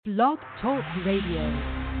Blog Talk Radio.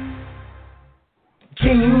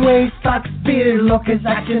 Gaining weight, Fox beer, Locker's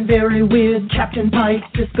acting very weird. Captain Pike,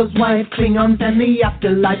 Sisko's wife, Klingons and the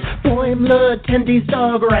afterlife. Boimler, Tendy's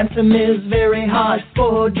dog, Ransom is very hard.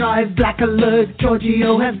 Spore Drive, Black Alert,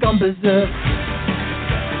 Giorgio has gone berserk.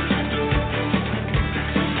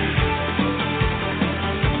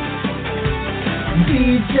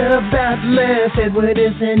 Teacher, Batless, Edward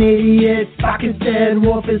is an idiot. Spock is dead,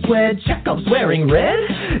 Worf is wed, Chekhov's wearing red.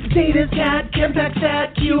 Data's cat, Kempak's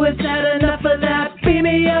at, Q has had enough of that. Beam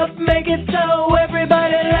me up, make it so,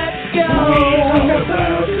 everybody let's go. We talk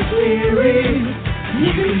about the series.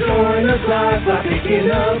 You can join us live by picking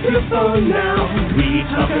up your phone now. We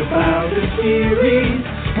talk about the series.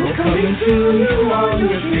 We're coming to you on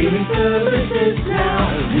your streaming services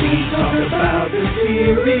now. We talk about the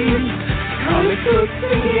series. Comic books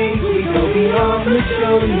and games, we go beyond the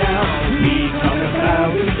show now. We talk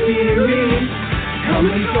about the series. Come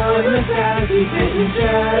and join us as we sit and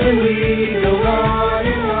chat and we go on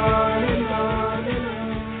and on and on and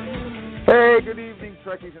on. Hey, good evening,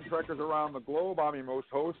 Trekkies and Trekkers around the globe. I'm your most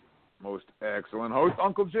excellent host,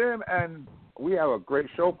 Uncle Jim, and we have a great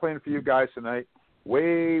show planned for you guys tonight.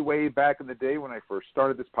 Way back in the day when I first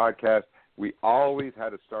started this podcast, we always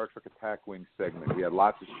had a Star Trek Attack Wing segment. We had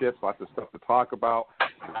lots of ships, lots of stuff to talk about.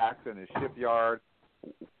 Max and his shipyard.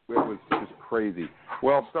 It was just crazy.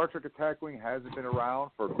 Well, Star Trek Attack Wing hasn't been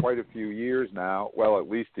around for quite a few years now. Well, at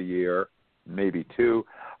least a year, maybe two.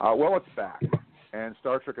 Well, it's back. And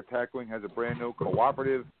Star Trek Attack Wing has a brand new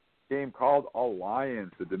cooperative game called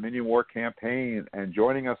Alliance, the Dominion War campaign. And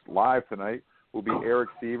joining us live tonight will be Eric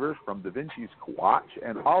Sievers from Davinci's Squatch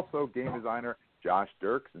and also game designer Josh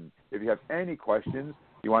Derksen. If you have any questions,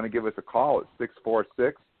 you want to give us a call at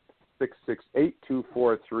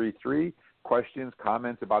 646-668-2433. Questions,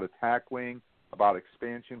 comments about Attack Wing, about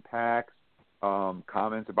expansion packs,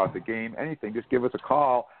 comments about the game, anything, just give us a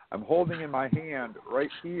call. I'm holding in my hand right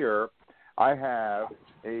here, I have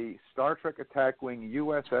a Star Trek Attack Wing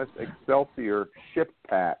USS Excelsior ship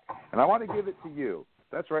pack, and I want to give it to you.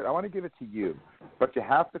 That's right, I want to give it to you. But you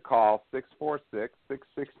have to call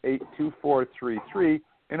 646-668-2433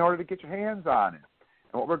 in order to get your hands on it.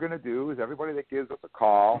 And what we're going to do is everybody that gives us a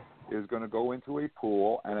call is going to go into a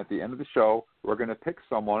pool, and at the end of the show, we're going to pick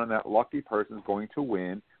someone, and that lucky person is going to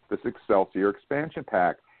win this Excelsior expansion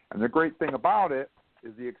pack. And the great thing about it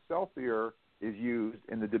is the Excelsior is used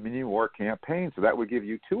in the Dominion War campaign, so that would give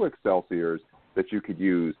you two Excelsiors that you could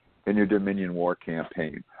use in your Dominion War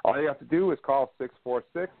campaign. All you have to do is call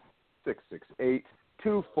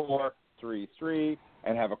 646-668-2433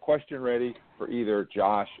 and have a question ready for either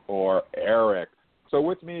Josh or Eric. So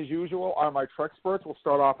with me, as usual, are my Trek experts. We'll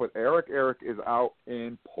start off with Eric. Eric is out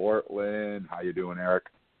in Portland. How you doing, Eric?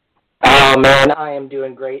 Oh, man, I am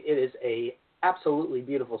doing great. It is a absolutely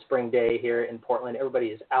beautiful spring day here in Portland. Everybody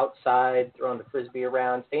is outside, throwing the Frisbee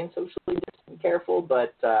around, staying socially distant and careful,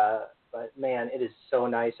 but man, it is so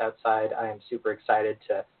nice outside. I am super excited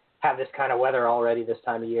to have this kind of weather already this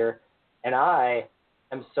time of year. And I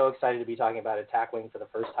am so excited to be talking about Attack Wing for the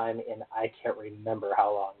first time in I can't remember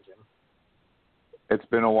how long, Jim. It's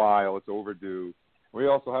been a while. It's overdue. We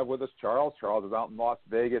also have with us Charles. Charles is out in Las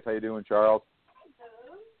Vegas. How you doing, Charles?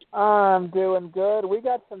 I'm doing good. We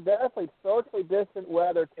got some definitely socially distant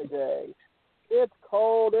weather today. It's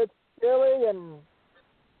cold, it's chilly, and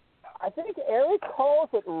I think Eric calls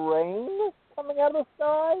it rain coming out of the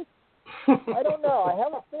sky. I don't know. I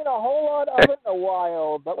haven't seen a whole lot of it in a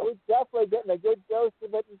while, but we're definitely getting a good dose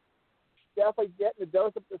of it and definitely getting a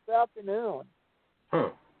dose of it this afternoon.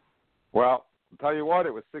 Well, I'll tell you what,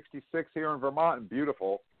 it was 66 here in Vermont and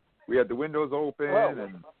beautiful. We had the windows open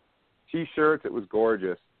and T-shirts. It was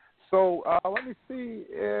gorgeous. So let me see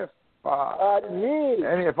if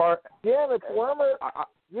any of our... Jim, it's warmer.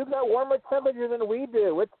 You've got warmer temperature than we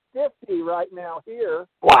do. It's 50 right now here.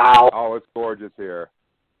 Wow. Oh, it's gorgeous here.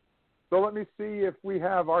 So let me see if we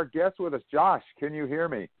have our guest with us. Josh, can you hear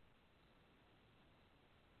me?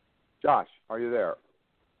 Josh, are you there?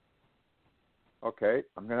 Okay,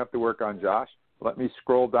 I'm going to have to work on Josh. Let me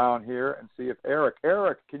scroll down here and see if Eric,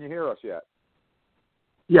 can you hear us yet?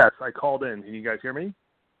 Yes, I called in. Can you guys hear me?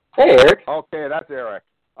 Hey, Eric. Okay, that's Eric.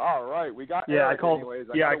 All right, we got Eric. I called. Anyways.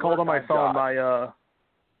 I called on my phone. Josh.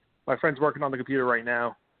 My friend's working on the computer right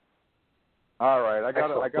now. All right, I got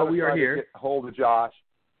to try to get hold of Josh.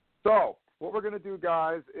 So what we're going to do,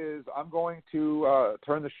 guys, is I'm going to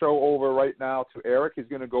turn the show over right now to Eric. He's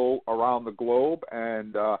going to go around the globe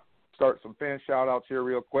and start some fan shout-outs here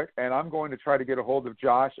real quick, and I'm going to try to get a hold of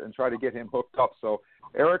Josh and try to get him hooked up. So,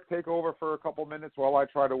 Eric, take over for a couple minutes while I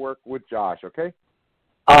try to work with Josh, okay?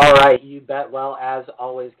 All right, you bet. Well, as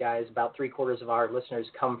always, guys, about 3/4 of our listeners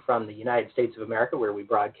come from the United States of America, where we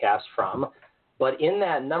broadcast from. But in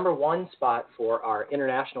that number one spot for our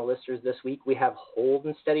international listeners this week, we have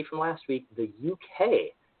Holden Steady from last week, the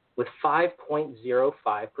UK, with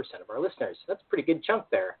 5.05% of our listeners. That's a pretty good chunk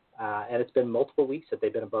there. And it's been multiple weeks that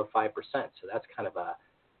they've been above 5%. So that's kind of a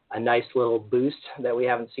nice little boost that we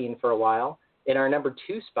haven't seen for a while. In our number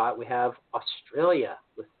two spot, we have Australia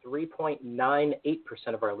with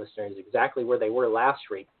 3.98% of our listeners, exactly where they were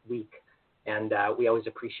last week. And we always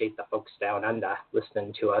appreciate the folks down under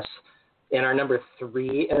listening to us. In our number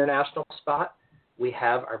three international spot, we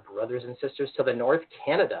have our brothers and sisters to the north,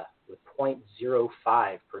 Canada, with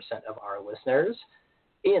 0.05% of our listeners.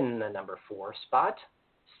 In the number four spot,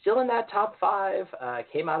 still in that top five,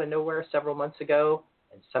 came out of nowhere several months ago,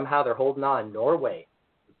 and somehow they're holding on, Norway.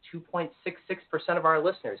 2.66% of our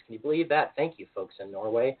listeners. Can you believe that? Thank you, folks in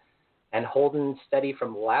Norway. And holding steady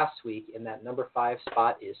from last week in that number five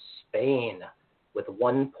spot is Spain with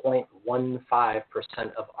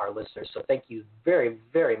 1.15% of our listeners. So thank you very,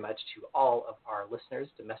 very much to all of our listeners,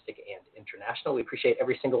 domestic and international. We appreciate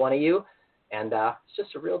every single one of you. And it's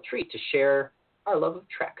just a real treat to share our love of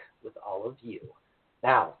Trek with all of you.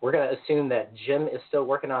 Now, we're going to assume that Jim is still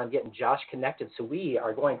working on getting Josh connected, so we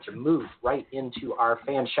are going to move right into our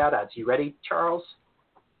fan shout-outs. You ready, Charles?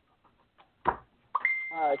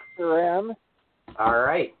 Sure am. All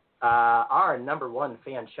right. Our number one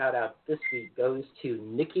fan shout-out this week goes to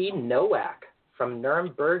Nikki Nowak from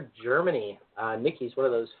Nuremberg, Germany. Nikki's one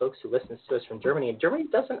of those folks who listens to us from Germany, and Germany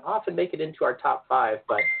doesn't often make it into our top five,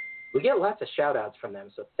 but we get lots of shout-outs from them,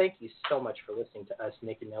 so thank you so much for listening to us,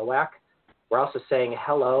 Nikki Nowak. We're also saying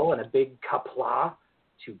hello and a big kapla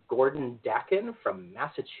to Gordon Dakin from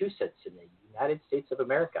Massachusetts in the United States of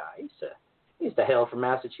America. I used to hail from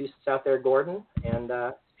Massachusetts out there, Gordon, and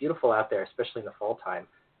it's beautiful out there, especially in the fall time.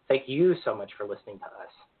 Thank you so much for listening to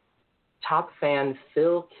us. Top fan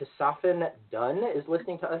Phil Kisafin Dunn is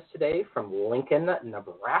listening to us today from Lincoln,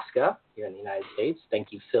 Nebraska, here in the United States.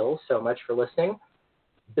 Thank you, Phil, so much for listening.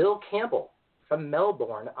 Bill Campbell from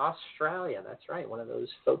Melbourne, Australia. That's right, one of those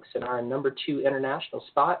folks in our number two international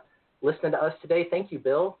spot listening to us today. Thank you,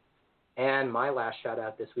 Bill. And my last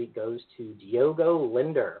shout-out this week goes to Diogo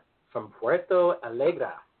Linder from Puerto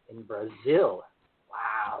Alegre in Brazil.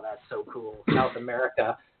 Wow, that's so cool. South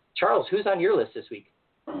America. Charles, who's on your list this week?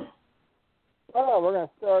 Well, we're going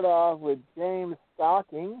to start off with James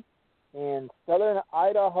Stocking in southern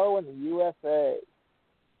Idaho in the USA.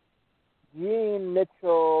 Gene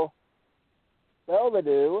Mitchell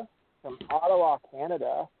Belvedere from Ottawa,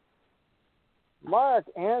 Canada. Mark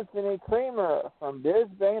Anthony Creamer from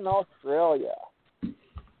Brisbane, Australia.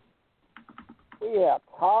 We have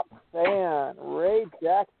top fan Ray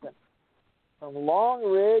Jackson from Long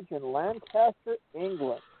Ridge in Lancaster,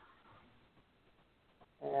 England.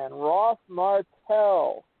 And Ross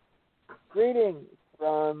Martell, greetings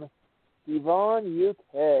from Devon,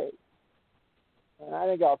 UK. And I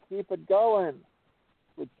think I'll keep it going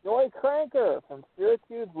with Joy Cranker from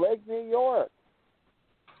Syracuse Lake, New York.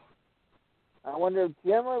 I wonder if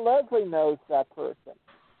Jim or Leslie knows that person.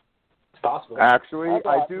 It's possible. Actually,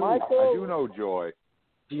 I do. Michael? I do know Joy.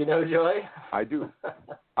 Do you know Joy? I do.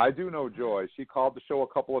 I do know Joy. She called the show a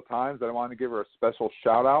couple of times, and I wanted to give her a special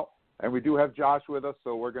shout-out. And we do have Josh with us,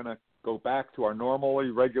 so we're going to go back to our normally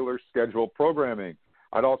regular scheduled programming.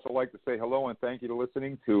 I'd also like to say hello and thank you to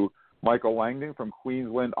listening to Michael Langdon from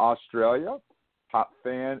Queensland, Australia. Top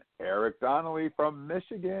fan Eric Donnelly from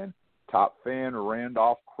Michigan. Top fan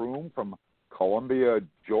Randolph Kroom from Columbia,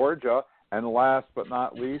 Georgia. And last but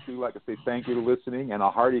not least, we'd like to say thank you to listening and a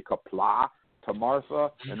hearty kapla to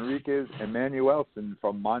Martha Enriquez Emanuelson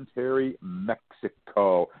from Monterrey,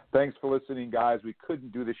 Mexico. Thanks for listening, guys. We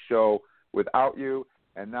couldn't do the show without you.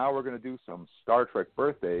 And now we're going to do some Star Trek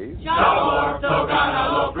birthdays.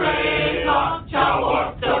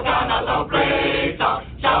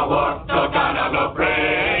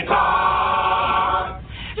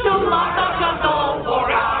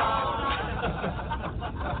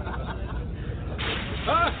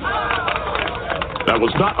 That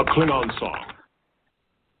was not a Klingon song.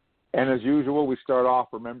 And as usual, we start off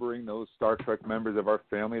remembering those Star Trek members of our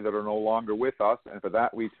family that are no longer with us. And for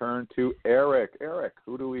that, we turn to Eric. Eric,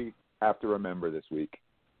 who do we have to remember this week?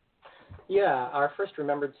 Yeah, our first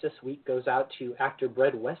remembrance this week goes out to actor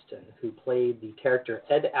Brett Weston, who played the character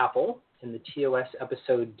Ed Apple in the TOS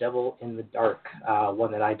episode Devil in the Dark,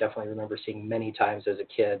 one that I definitely remember seeing many times as a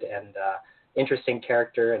kid. And interesting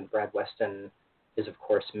character, and Brad Weston is, of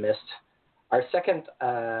course, missed. Our second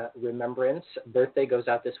remembrance birthday goes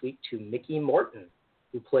out this week to Mickey Morton,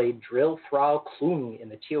 who played Drill Thrall Klung in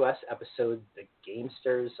the TOS episode The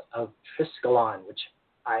Gamesters of Triskelion, which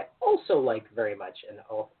I also like very much and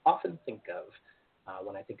I'll often think of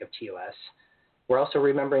when I think of TOS. We're also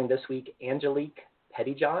remembering this week Angelique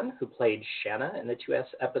Pettyjohn, who played Shanna in the TOS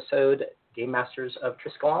episode Game Masters of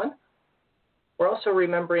Triskelion. We're also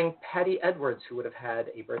remembering Patty Edwards, who would have had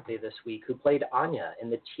a birthday this week, who played Anya in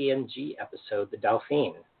the TNG episode The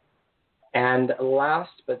Dauphine. And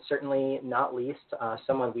last but certainly not least,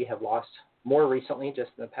 someone we have lost more recently,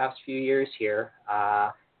 just in the past few years here,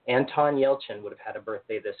 Anton Yelchin would have had a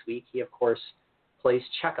birthday this week. He, of course, plays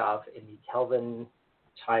Chekhov in the Kelvin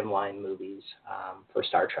timeline movies for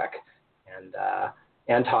Star Trek. And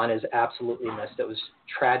Anton is absolutely missed. It was a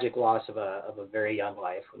tragic loss of a very young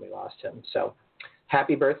life when we lost him. So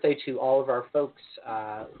happy birthday to all of our folks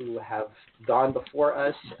who have gone before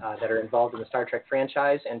us that are involved in the Star Trek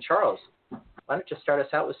franchise. And Charles, why don't you start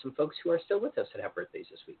us out with some folks who are still with us that have birthdays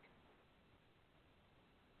this week?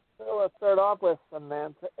 So let's start off with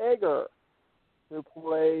Samantha Egger, who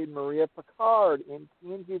played Maria Picard in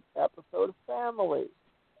TNG's episode Family,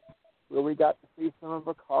 where we got to see some of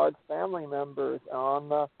Picard's family members on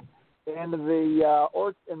the end of the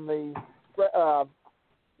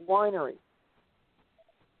winery.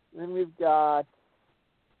 Then we've got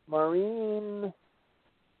Maureen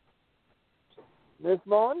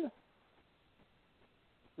Nismon,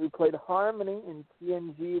 who played Harmony in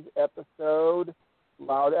TNG's episode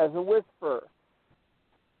Loud as a Whisper.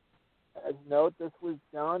 As note, this was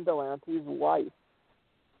John Delancey's wife.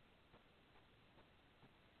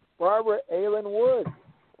 Barbara Aileen Woods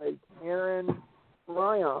played Karen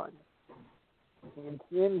Bryan in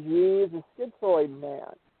TNG's The Schizoid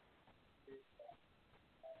Man.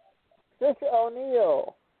 Trisha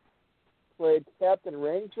O'Neill played Captain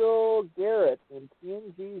Rachel Garrett in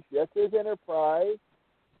TNG's Yester's Enterprise.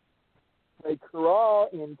 Played Corral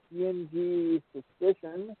in TNG's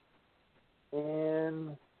Suspicion.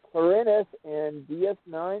 And Clarinis in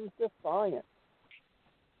DS9's Defiance.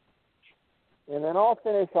 And then I'll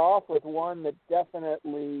finish off with one that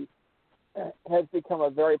definitely has become a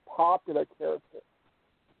very popular character.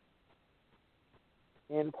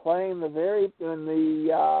 In playing the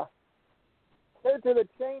character that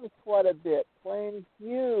changed quite a bit, playing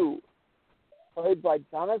Hugh, played by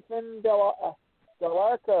Jonathan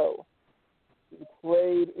Delarco. He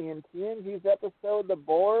played in TNG's episode The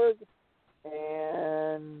Borg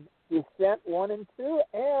and Descent 1 and 2,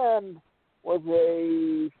 and was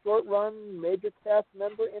a short-run major cast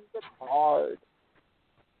member in Picard,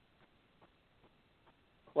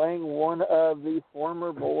 playing one of the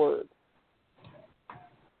former Borg.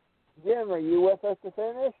 Jim, are you with us to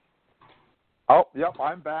finish? Oh, yep,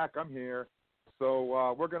 I'm back. I'm here.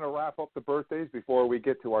 So we're going to wrap up the birthdays before we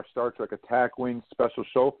get to our Star Trek Attack Wing special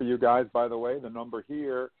show for you guys, by the way. The number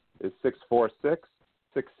here is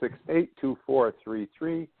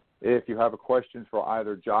 646-668-2433. If you have a question for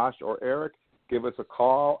either Josh or Eric, give us a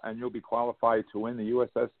call, and you'll be qualified to win the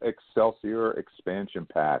USS Excelsior expansion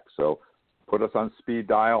pack. So put us on speed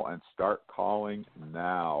dial and start calling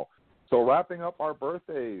now. So wrapping up our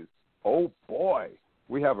birthdays, oh boy,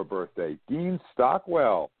 we have a birthday. Dean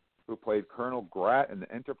Stockwell, who played Colonel Gratt in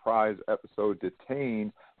the Enterprise episode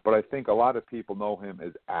Detained, but I think a lot of people know him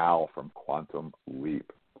as Al from Quantum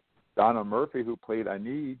Leap. Donna Murphy, who played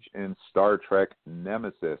Anij in Star Trek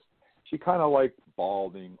Nemesis. She kind of liked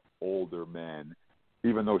balding older men,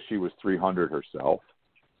 even though she was 300 herself.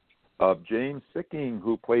 James Sicking,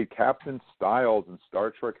 who played Captain Styles in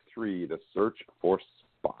Star Trek III, The Search for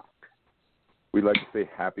Spock. We'd like to say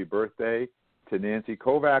happy birthday to Nancy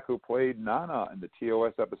Kovac, who played Nana in the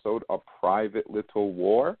TOS episode A Private Little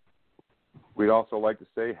War. We'd also like to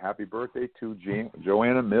say happy birthday to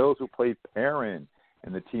Joanna Mills, who played Perrin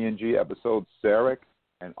in the TNG episode Sarek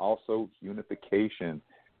and also Unification.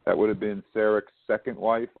 That would have been Sarek's second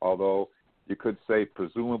wife, although you could say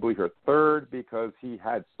presumably her third, because he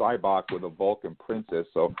had Cybok with a Vulcan princess.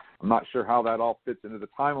 So I'm not sure how that all fits into the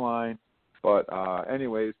timeline. But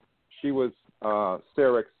anyways, she was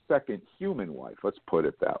Sarek's second human wife. Let's put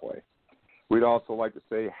it that way. We'd also like to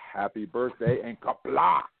say happy birthday and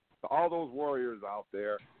kapla to all those warriors out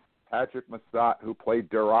there. Patrick Massat, who played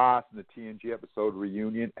Duras in the TNG episode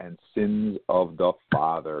Reunion and Sins of the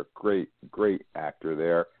Father. Great, great actor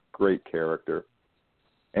there. Great character.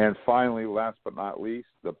 And finally, last but not least,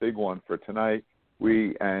 the big one for tonight,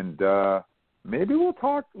 maybe we'll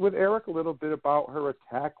talk with Eric a little bit about her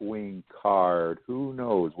Attack Wing card. Who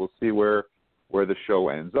knows? We'll see where the show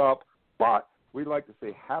ends up. But we'd like to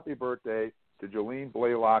say happy birthday to Jolene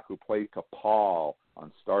Blaylock, who played T'Pol on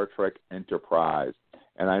Star Trek Enterprise.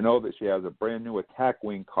 And I know that she has a brand new Attack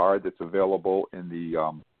Wing card that's available in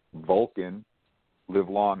the Vulcan Live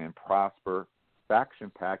Long and Prosper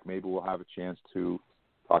faction pack. Maybe we'll have a chance to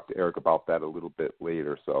talk to Eric about that a little bit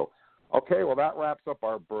later. So, okay, well, that wraps up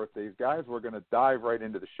our birthdays, guys. We're going to dive right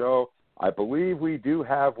into the show. I believe we do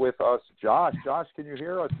have with us Josh. Josh, can you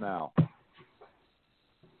hear us now?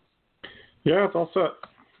 Yeah, it's all set.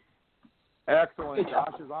 Excellent.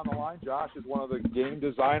 Josh is on the line. Josh is one of the game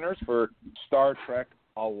designers for Star Trek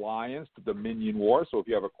Alliance, the Dominion War. So if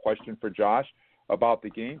you have a question for Josh about the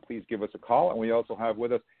game, please give us a call. And we also have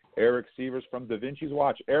with us Eric Sievers from Davinci's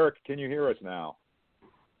Watch. Eric, can you hear us now?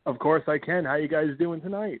 Of course I can. How you guys doing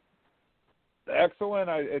tonight? Excellent.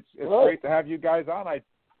 It's great to have you guys on.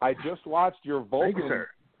 I just watched your Vulcan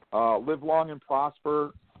Live Long and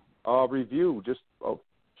Prosper review just a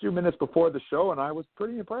few minutes before the show, and I was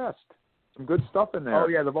pretty impressed. Some good stuff in there. Oh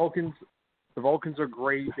yeah, the Vulcans are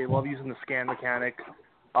great. They love using the scan mechanic.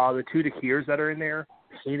 The two Dakirs that are in there,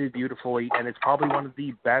 painted beautifully, and it's probably one of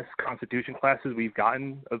the best Constitution classes we've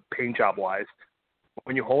gotten, paint job wise.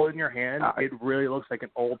 When you hold it in your hand, it really looks like an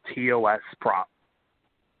old TOS prop.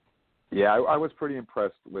 Yeah, I was pretty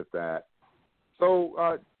impressed with that.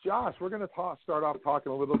 So, Josh, we're going to start off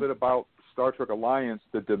talking a little bit about Star Trek Alliance,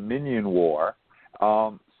 the Dominion War.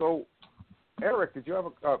 So, Eric, did you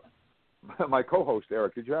have my co-host,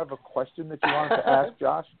 Eric, did you have a question that you wanted to ask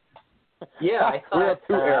Josh? Yeah, I thought... We have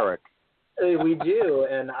two Eric. We do,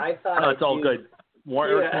 and I thought... Oh, it's all good.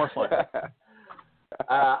 More fun.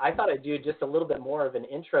 I thought I'd do just a little bit more of an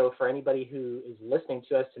intro for anybody who is listening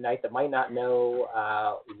to us tonight that might not know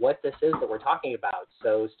what this is that we're talking about.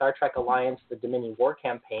 So Star Trek Alliance, the Dominion War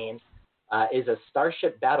Campaign, is a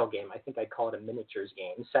starship battle game. I think I'd call it a miniatures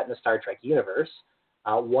game set in the Star Trek universe.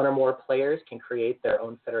 One or more players can create their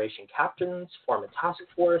own Federation captains, form a task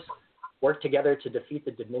force, work together to defeat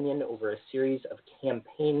the Dominion over a series of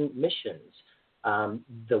campaign missions.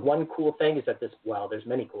 The one cool thing is that there's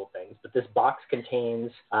many cool things, but this box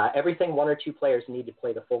contains everything one or two players need to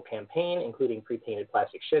play the full campaign, including pre-painted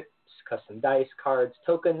plastic ships, custom dice, cards,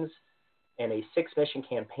 tokens, and a 6-mission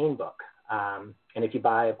campaign book. And if you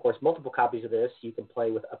buy, of course, multiple copies of this, you can play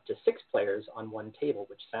with up to 6 players on one table,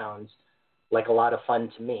 which sounds like a lot of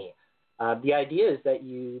fun to me. The idea is that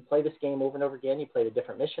you play this game over and over again. You play the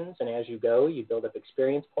different missions, and as you go, you build up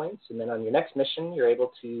experience points. And then on your next mission, you're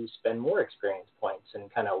able to spend more experience points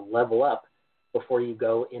and kind of level up before you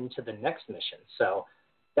go into the next mission. So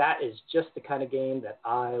that is just the kind of game that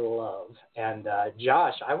I love. And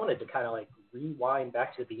Josh, I wanted to kind of like rewind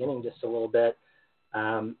back to the beginning just a little bit.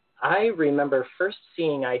 I remember first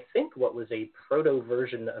seeing, I think, what was a proto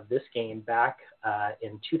version of this game back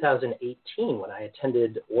in 2018 when I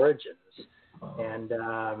attended Origins. And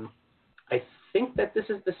I think that this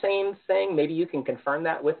is the same thing. Maybe you can confirm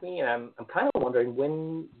that with me. And I'm kind of wondering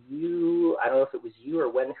when I don't know if it was you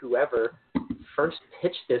or when whoever first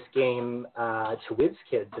pitched this game to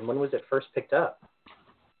WizKids, and when was it first picked up?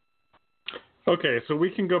 Okay, so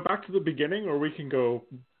we can go back to the beginning, or we can go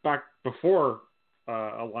back before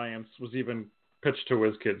Alliance was even pitched to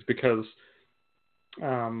WizKids, because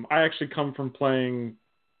I actually come from playing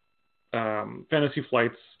Fantasy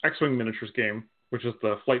Flight's X-Wing miniatures game, which is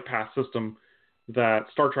the flight path system that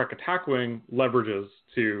Star Trek Attack Wing leverages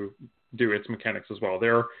to do its mechanics as well.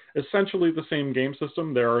 They're essentially the same game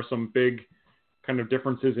system. There are some big kind of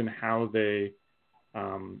differences in how they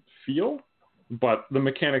feel, but the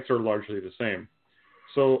mechanics are largely the same.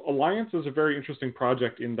 So Alliance is a very interesting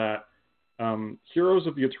project in that Heroes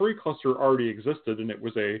of the Aturi Cluster already existed, and it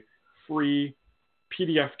was a free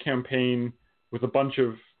PDF campaign with a bunch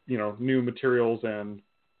of new materials and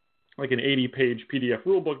like an 80-page PDF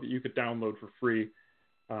rulebook that you could download for free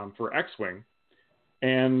for X-Wing.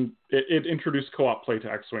 And it introduced co-op play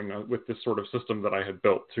to X-Wing with this sort of system that I had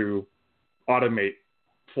built to automate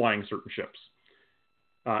flying certain ships.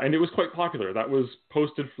 And it was quite popular. That was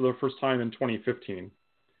posted for the first time in 2015.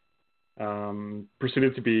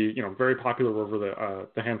 Proceeded to be, very popular over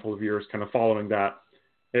the handful of years kind of following that.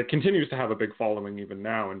 It continues to have a big following even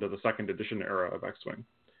now into the second edition era of X-Wing.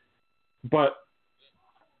 But,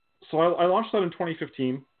 so I launched that in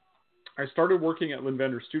 2015. I started working at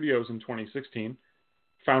Linvander Studios in 2016.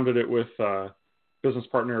 Founded it with business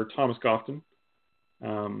partner Thomas Gofton,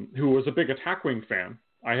 who was a big Attack Wing fan.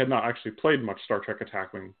 I had not actually played much Star Trek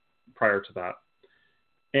Attack Wing prior to that.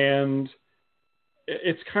 And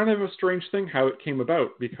it's kind of a strange thing how it came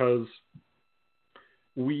about, because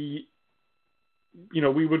we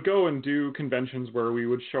would go and do conventions where we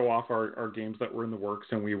would show off our games that were in the works,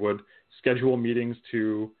 and we would schedule meetings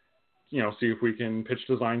to, see if we can pitch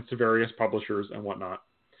designs to various publishers and whatnot.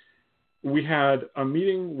 We had a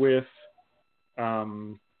meeting with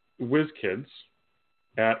WizKids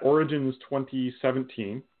at Origins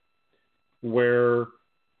 2017, where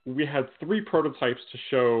we had 3 prototypes to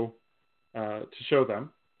show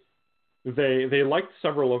them. They liked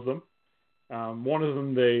several of them. One of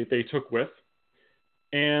them they took with,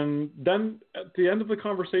 and then at the end of the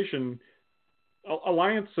conversation,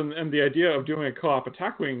 Alliance and the idea of doing a co-op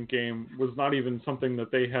attack wing game was not even something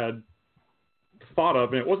that they had thought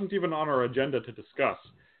of, and it wasn't even on our agenda to discuss.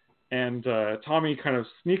 And Tommy kind of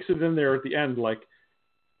sneaks it in there at the end, like,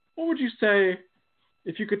 what would you say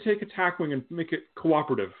if you could take attack wing and make it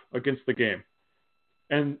cooperative against the game?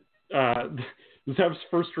 And Zev's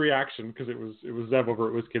first reaction, because it was Zev over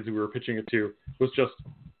at WizKids who we were pitching it to, was just,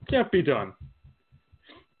 can't be done.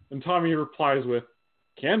 And Tommy replies with,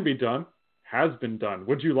 can be done, has been done,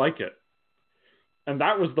 would you like it? And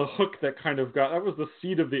that was the hook that that was the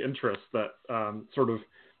seed of the interest that sort of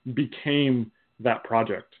became that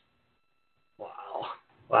project.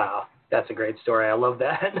 Wow, that's a great story. I love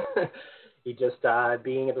that. You just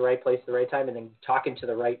being at the right place at the right time and then talking to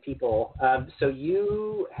the right people. So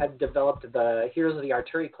you had developed the Heroes of the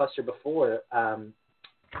Artillery cluster before.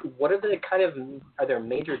 What are are there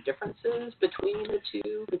major differences between the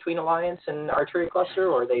two, between Alliance and Artillery cluster,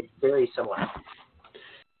 or are they very similar?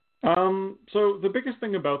 So the biggest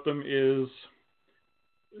thing about them is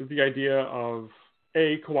the idea of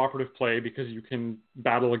cooperative play, because you can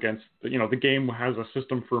battle against, the game has a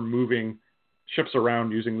system for moving ships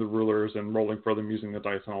around using the rulers and rolling for them using the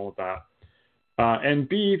dice and all of that. And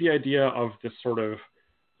B, the idea of this sort of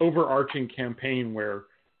overarching campaign where,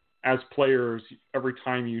 as players, every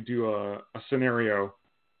time you do a scenario,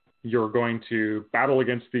 you're going to battle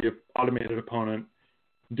against the automated opponent,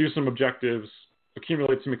 do some objectives,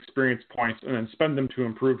 accumulate some experience points, and then spend them to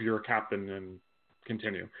improve your captain and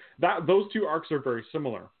continue. Those 2 arcs are very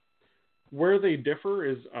similar. Where they differ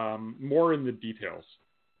is more in the details.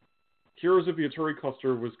 Heroes of the Artillery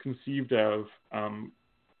cluster was conceived of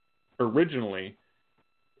originally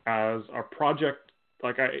as a project.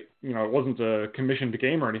 It wasn't a commissioned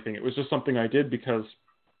game or anything. It was just something I did because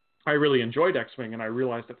I really enjoyed X-Wing, and I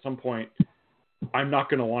realized at some point I'm not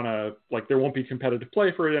going to want to, there won't be competitive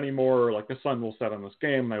play for it anymore, or the sun will set on this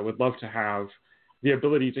game, and I would love to have the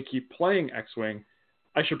ability to keep playing X-Wing.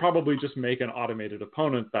 I should probably just make an automated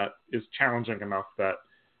opponent that is challenging enough that,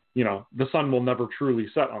 the sun will never truly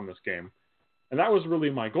set on this game. And that was really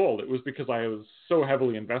my goal. It was because I was so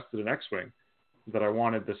heavily invested in X-Wing that I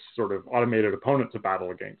wanted this sort of automated opponent to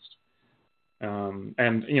battle against. And,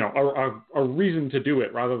 a reason to do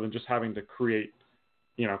it rather than just having to create,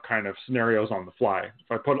 kind of scenarios on the fly.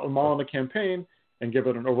 If I put them all in a campaign and give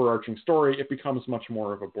it an overarching story, it becomes much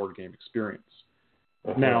more of a board game experience.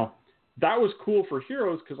 Uh-huh. Now, that was cool for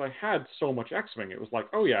Heroes because I had so much X-Wing. It was like,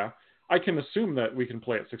 oh yeah, I can assume that we can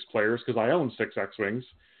play at 6 players because I own 6 X-Wings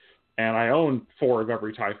and I own 4 of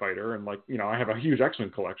every TIE fighter, and I have a huge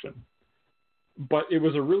X-Wing collection. But it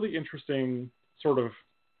was a really interesting sort of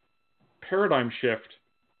paradigm shift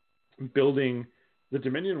building the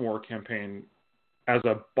Dominion War campaign as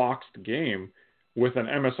a boxed game with an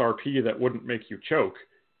MSRP that wouldn't make you choke.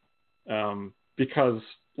 Because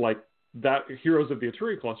that Heroes of the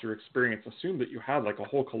Artillery cluster experience assumed that you had a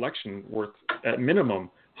whole collection worth at minimum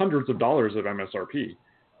hundreds of dollars of MSRP.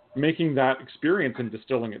 Making that experience and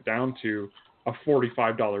distilling it down to a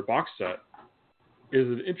 $45 box set is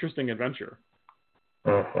an interesting adventure.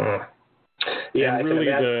 Uh-huh. Yeah, and really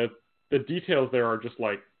the details there are just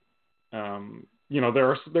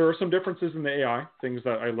there are some differences in the AI, things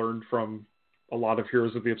that I learned from a lot of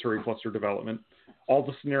Heroes of the Artillery cluster development. All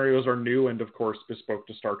the scenarios are new and, of course, bespoke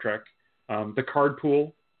to Star Trek. The card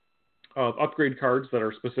pool of upgrade cards that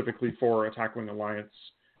are specifically for Attack Wing Alliance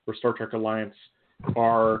or Star Trek Alliance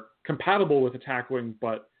are compatible with Attack Wing,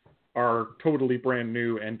 but are totally brand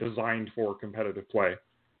new and designed for competitive play.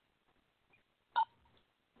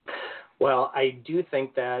 Well, I do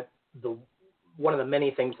think that one of the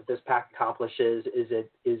many things that this pack accomplishes is it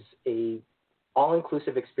is a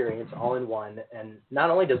all-inclusive experience, all in one. And not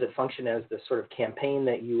only does it function as the sort of campaign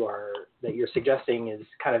that you're suggesting is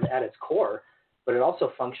kind of at its core, but it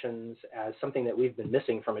also functions as something that we've been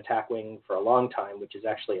missing from Attack Wing for a long time, which is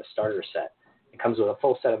actually a starter set. It comes with a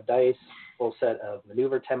full set of dice, full set of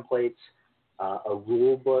maneuver templates, a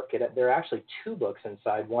rule book. There are actually 2 books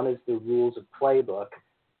inside. One is the rules of play book,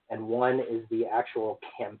 and one is the actual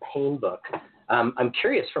campaign book. I'm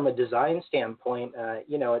curious, from a design standpoint,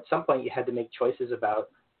 at some point you had to make choices about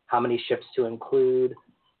how many ships to include,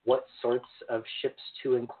 what sorts of ships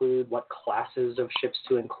to include, what classes of ships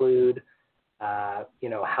to include,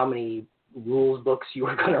 how many rules books you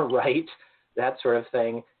were going to write, that sort of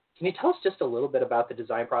thing. Can you tell us just a little bit about the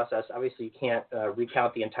design process? Obviously, you can't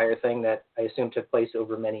recount the entire thing that I assume took place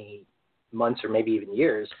over many months or maybe even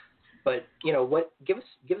years. But give us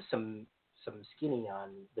some skinny on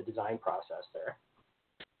the design process there.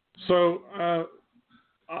 So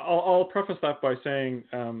I'll preface that by saying,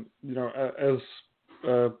 as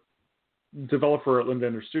a developer at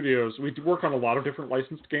Lindander Studios, we work on a lot of different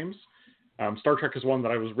licensed games. Star Trek is one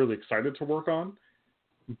that I was really excited to work on,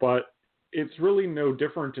 but it's really no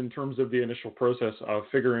different in terms of the initial process of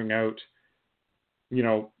figuring out,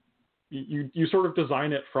 you sort of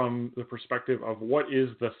design it from the perspective of what is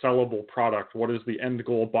the sellable product, what is the end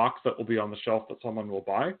goal box that will be on the shelf that someone will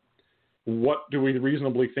buy, what do we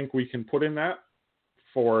reasonably think we can put in that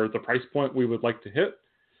for the price point we would like to hit,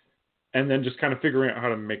 and then just kind of figuring out how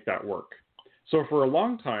to make that work. So for a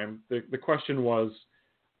long time, the question was,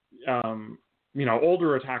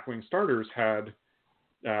 older Attack Wing starters had,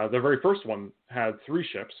 the very first one had 3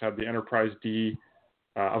 ships, had the Enterprise D,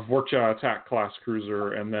 a Vorcha attack class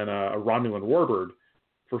cruiser, and then a Romulan Warbird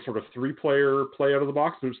for sort of 3-player play out of the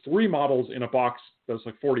box. There's 3 models in a box that's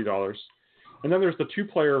like $40. And then there's the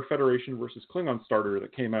 2-player Federation versus Klingon starter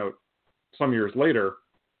that came out some years later,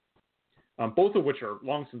 both of which are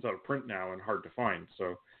long since out of print now and hard to find.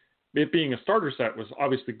 So it being a starter set was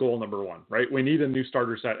obviously goal number 1, right? We need a new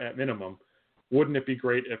starter set at minimum. Wouldn't it be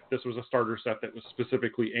great if this was a starter set that was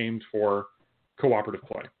specifically aimed for cooperative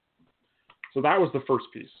play? So that was the first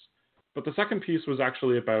piece. But the second piece was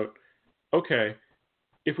actually about, okay,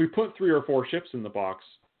 if we put 3 or 4 ships in the box,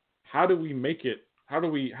 how do we make it, how do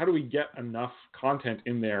we get enough content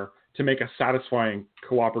in there to make a satisfying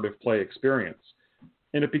cooperative play experience?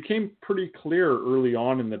 And it became pretty clear early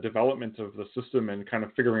on in the development of the system and kind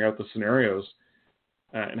of figuring out the scenarios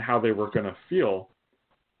and how they were going to feel.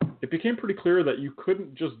 It became pretty clear that you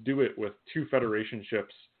couldn't just do it with 2 Federation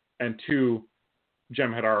ships and 2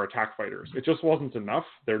 Jem'Hadar attack fighters. It just wasn't enough.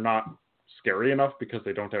 They're not scary enough because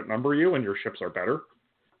they don't outnumber you and your ships are better.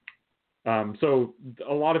 So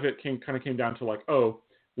a lot of it came down to like,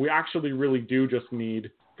 we actually really do just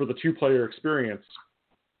need, for the 2-player experience,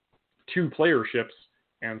 2 player ships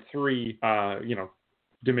and 3,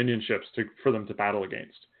 Dominion ships for them to battle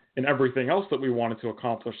against. And everything else that we wanted to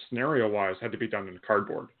accomplish scenario-wise had to be done in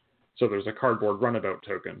cardboard. So there's a cardboard runabout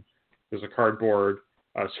token. There's a cardboard.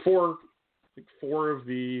 It's 4 of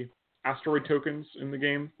the asteroid tokens in the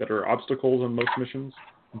game that are obstacles on most missions,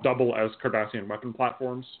 double as Cardassian weapon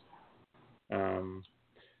platforms.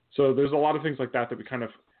 So there's a lot of things like that we kind of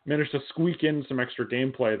managed to squeak in some extra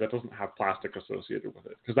gameplay that doesn't have plastic associated with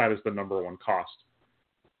it, because that is the number 1 cost.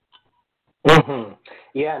 Mm-hmm.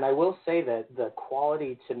 Yeah, and I will say that the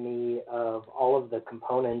quality to me of all of the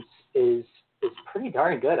components is pretty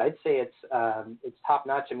darn good. I'd say it's top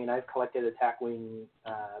notch. I mean, I've collected Attack Wing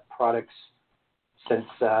products since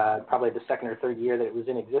probably the second or third year that it was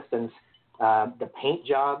in existence. The paint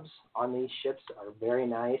jobs on these ships are very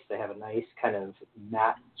nice. They have a nice kind of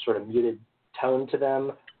matte, sort of muted tone to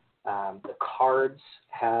them. The cards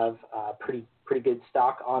have pretty good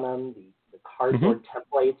stock on them. The cardboard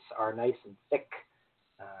templates are nice and thick,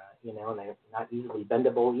 and they're not easily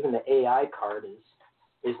bendable. Even the AI card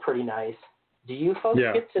is pretty nice. Do you folks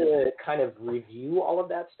get to kind of review all of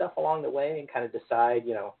that stuff along the way and kind of decide,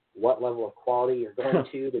 what level of quality you're going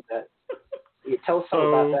to? Tell us something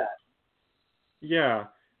about that. Yeah.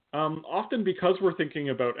 Often because we're thinking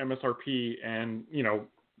about MSRP and,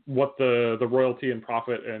 what the royalty and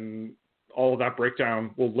profit and all of that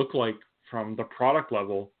breakdown will look like from the product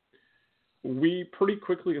level, we pretty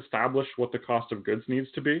quickly establish what the cost of goods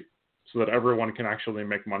needs to be so that everyone can actually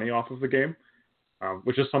make money off of the game,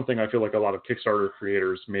 which is something I feel like a lot of Kickstarter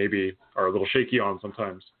creators maybe are a little shaky on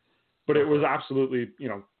sometimes. But it was absolutely,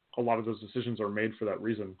 a lot of those decisions are made for that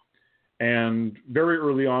reason. And very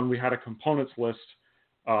early on, we had a components list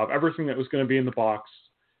of everything that was going to be in the box,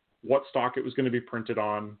 what stock it was going to be printed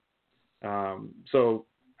on. So,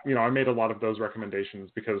 I made a lot of those recommendations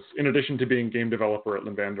because in addition to being game developer at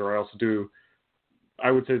Lindander, I also do, I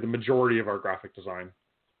would say, the majority of our graphic design,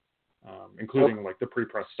 including like the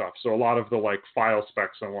pre-press stuff. So a lot of the like file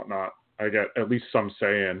specs and whatnot, I get at least some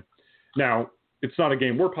say in. Now, it's not a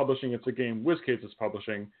game we're publishing, it's a game WizKids is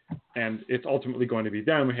publishing, and it's ultimately going to be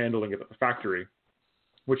them handling it at the factory,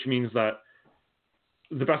 which means that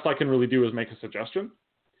the best I can really do is make a suggestion.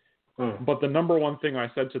 But the number 1 thing I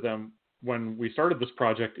said to them when we started this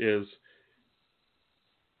project is,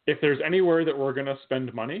 if there's anywhere that we're going to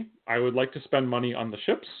spend money, I would like to spend money on the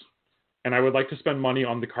ships, and I would like to spend money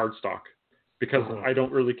on the card stock, because I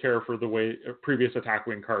don't really care for the way previous Attack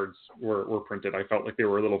Wing cards were printed. I felt like they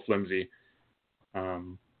were a little flimsy.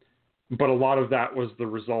 But a lot of that was the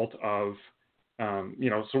result of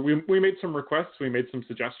So we made some requests, we made some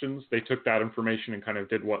suggestions. They took that information and kind of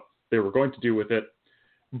did what they were going to do with it.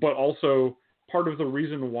 But also part of the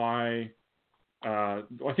reason why I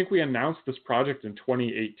think we announced this project in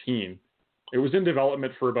 2018. It was in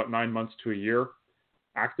development for about 9 months to a year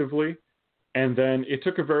actively. And then it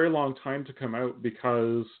took a very long time to come out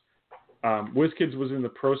because WizKids was in the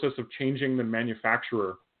process of changing the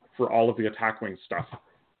manufacturer for all of the attack wing stuff.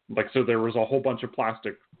 So there was a whole bunch of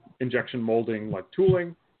plastic injection molding,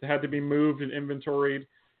 tooling that had to be moved and inventoried.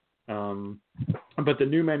 But the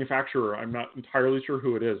new manufacturer, I'm not entirely sure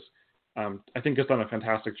who it is. I think has done a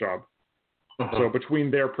fantastic job. Uh-huh. So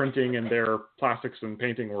between their printing and their plastics and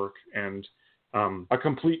painting work and a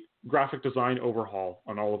complete graphic design overhaul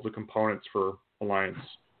on all of the components for Alliance,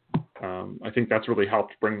 I think that's really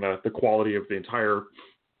helped bring the quality of the entire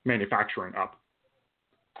manufacturing up.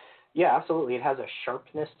 Yeah, absolutely. It has a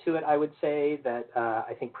sharpness to it, I would say, that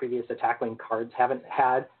I think previous attack wing cards haven't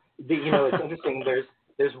had. It's interesting.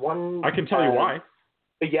 There's one. I can tell you why.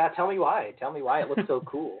 Yeah, tell me why. Tell me why it looks so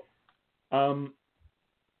cool.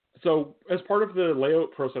 So as part of the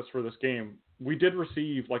layout process for this game, we did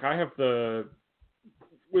receive, I have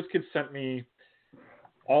WizKids sent me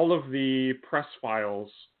all of the press files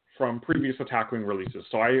from previous attack wing releases.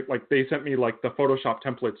 So they sent me the Photoshop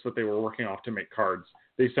templates that they were working off to make cards.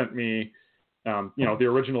 They sent me, the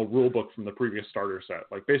original rule book from the previous starter set.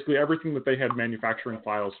 Basically everything that they had manufacturing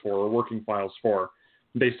files for or working files for,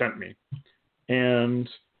 they sent me. And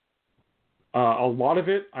a lot of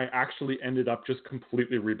it, I actually ended up just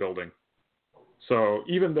completely rebuilding. So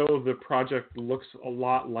even though the project looks a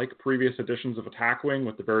lot like previous editions of Attack Wing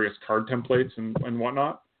with the various card templates and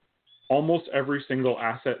whatnot, almost every single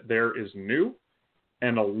asset there is new,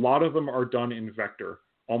 and a lot of them are done in vector.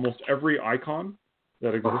 Almost every icon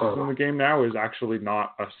that exists in the game now is actually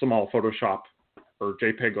not a small Photoshop or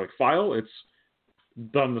JPEG-like file. It's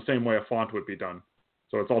done the same way a font would be done.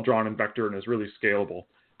 So it's all drawn in vector and is really scalable,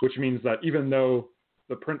 which means that even though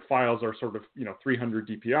the print files are sort of, 300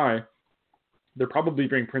 DPI, they're probably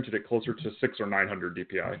being printed at closer to 600 or 900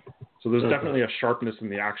 DPI. So there's definitely a sharpness in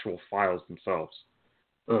the actual files themselves.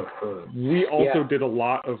 We also did a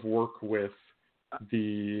lot of work with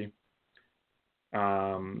the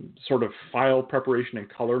sort of file preparation and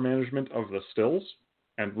color management of the stills,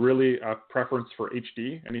 and really a preference for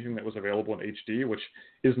HD, anything that was available in HD, which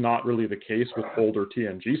is not really the case with older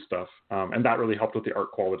TNG stuff. And that really helped with the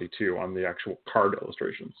art quality too on the actual card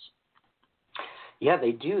illustrations. Yeah,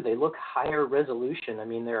 they do. They look higher resolution. I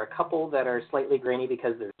mean, there are a couple that are slightly grainy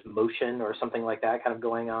because there's motion or something like that kind of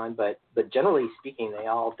going on, but generally speaking, they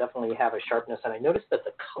all definitely have a sharpness. And I noticed that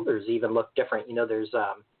the colors even look different.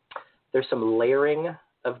 There's some layering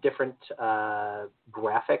of different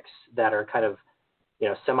graphics that are kind of,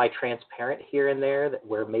 semi-transparent here and there,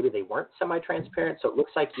 where maybe they weren't semi-transparent. So it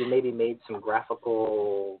looks like you maybe made some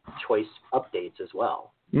graphical choice updates as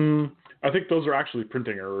well. I think those are actually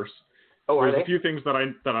printing errors. Oh, are There's they? a few things that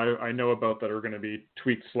I know about that are going to be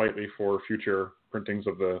tweaked slightly for future printings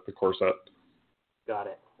of the core set. Got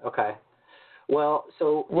it. Okay. Well,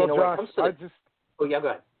 so Josh, when it comes to oh yeah, go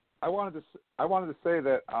ahead. I wanted to say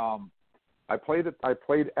that I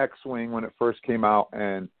played X-Wing when it first came out,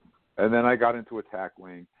 and then I got into Attack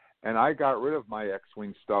Wing, and I got rid of my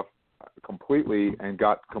X-Wing stuff completely and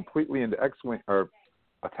got completely into X-Wing or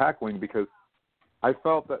Attack Wing because I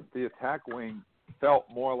felt that the Attack Wing felt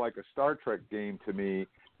more like a Star Trek game to me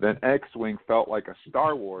than X-Wing felt like a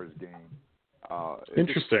Star Wars game.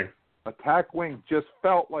 Interesting. Attack Wing just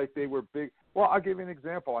felt like they were big. Well, I'll give you an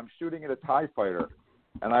example. I'm shooting at a TIE fighter,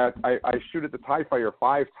 and I shoot at the TIE fighter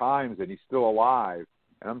 5 times, and he's still alive.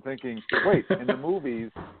 And I'm thinking, wait, in the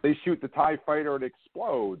movies, they shoot the TIE fighter and it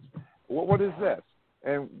explodes. What is this?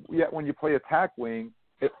 And yet when you play Attack Wing,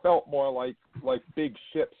 it felt more like big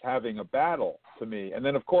ships having a battle to me. And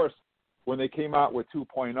then, of course, when they came out with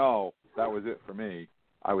 2.0, that was it for me.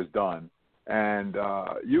 I was done. And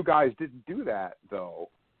you guys didn't do that,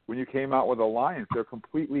 though. When you came out with Alliance, they're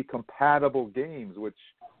completely compatible games,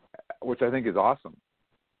 which I think is awesome.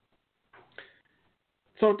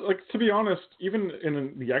 So, to be honest, even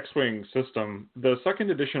in the X-Wing system, the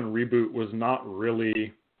second edition reboot was not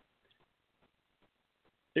really...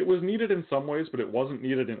 It was needed in some ways, but it wasn't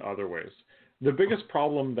needed in other ways. The biggest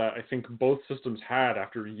problem that I think both systems had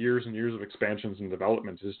after years and years of expansions and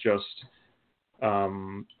development is just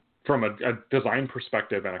from a design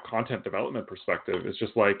perspective and a content development perspective. It's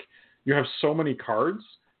just you have so many cards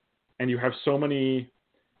and you have so many,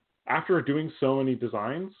 after doing so many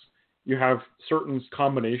designs, you have certain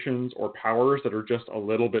combinations or powers that are just a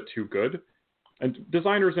little bit too good. And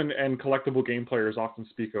designers and collectible game players often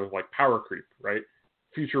speak of power creep, right?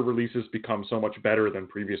 future releases become so much better than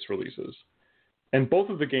previous releases. And both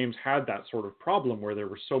of the games had that sort of problem where there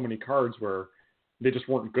were so many cards where they just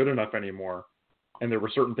weren't good enough anymore. And there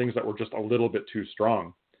were certain things that were just a little bit too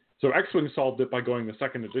strong. So X-Wing solved it by going the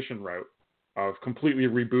second edition route of completely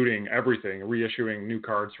rebooting everything, reissuing new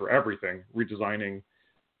cards for everything, redesigning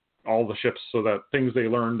all the ships so that things they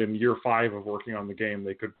learned in year 5 of working on the game,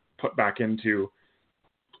 they could put back into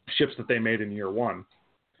ships that they made in year 1.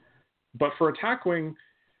 But for Attack Wing,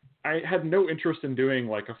 I had no interest in doing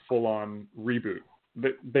like a full-on reboot.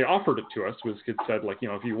 They offered it to us. WizKids said, like,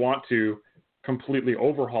 if you want to completely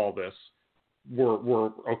overhaul this,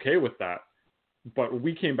 we're okay with that. But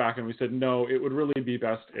we came back and we said, no, it would really be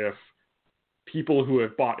best if people who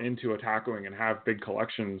have bought into Attack Wing and have big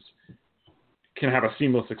collections can have a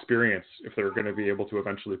seamless experience if they're going to be able to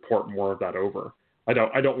eventually port more of that over. I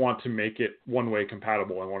don't want to make it one-way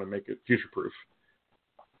compatible. I want to make it future-proof.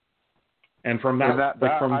 And from that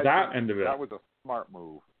end of it, that was a smart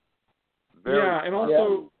move. And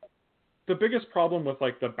also the biggest problem with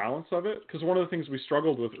like the balance of it, because one of the things we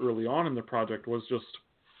struggled with early on in the project was just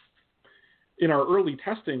in our early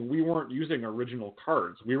testing, we weren't using original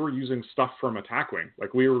cards. We were using stuff from Attack Wing.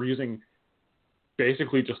 Like we were using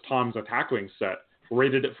basically just Tom's Attack Wing set,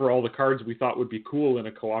 rated it for all the cards we thought would be cool in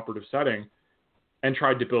a cooperative setting, and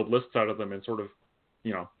tried to build lists out of them and sort of,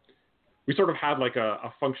 we sort of had like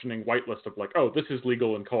a functioning whitelist of like, oh, this is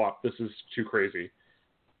legal in co-op, this is too crazy.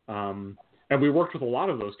 And we worked with a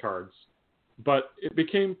lot of those cards, but it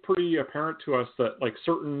became pretty apparent to us that like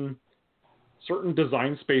certain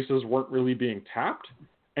design spaces weren't really being tapped.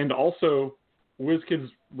 And also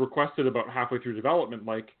WizKids requested about halfway through development,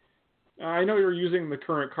 like, I know you're using the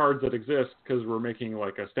current cards that exist because we're making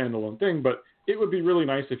like a standalone thing, but it would be really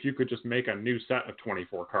nice if you could just make a new set of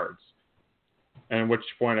 24 cards. And at which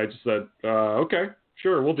point I just said, okay,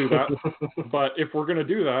 sure, we'll do that. But if we're going to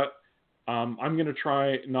do that, I'm going to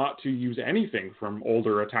try not to use anything from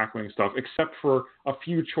older Attack Wing stuff, except for a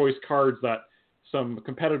few choice cards that some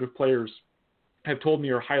competitive players have told me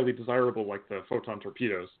are highly desirable, like the photon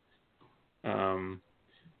torpedoes.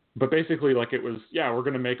 But basically, like it was, we're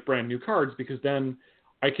going to make brand new cards because then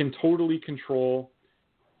I can totally control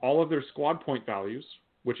all of their squad point values,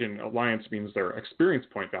 which in Alliance means their experience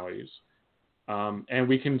point values. And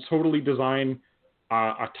we can totally design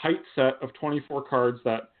a tight set of 24 cards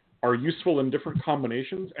that are useful in different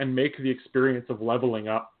combinations and make the experience of leveling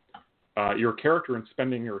up your character and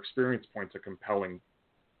spending your experience points a compelling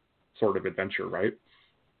sort of adventure, right?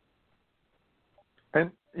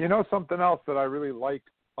 And something else that I really liked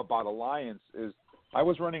about Alliance is I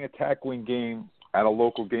was running Attack Wing games at a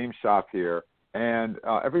local game shop here, and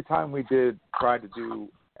every time we tried to do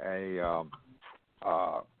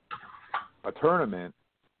a tournament,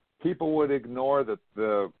 people would ignore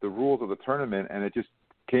the rules of the tournament, and it just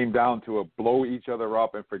came down to a blow each other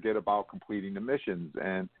up and forget about completing the missions,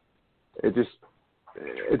 and it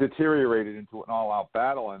deteriorated into an all-out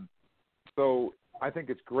battle. And so I think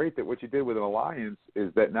it's great that what you did with an Alliance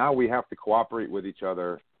is that now we have to cooperate with each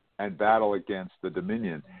other and battle against the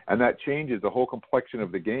Dominion, and that changes the whole complexion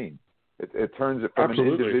of the game. It turns it from an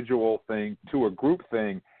individual thing to a group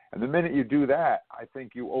thing. And the minute you do that, I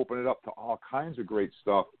think you open it up to all kinds of great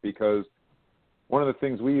stuff, because one of the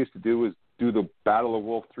things we used to do is do the Battle of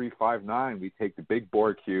Wolf 359. We take the big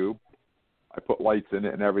board cube, I put lights in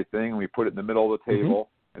it and everything, and we put it in the middle of the table,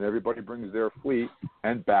 and everybody brings their fleet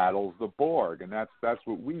and battles the Borg, and that's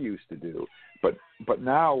what we used to do. But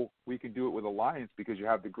now we can do it with Alliance because you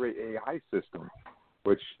have the great AI system,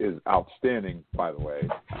 which is outstanding, by the way,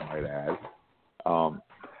 I might add.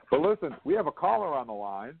 But listen, we have a caller on the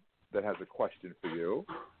line that has a question for you.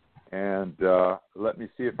 And let me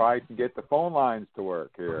see if I can get the phone lines to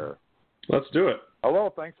work here. Let's do it.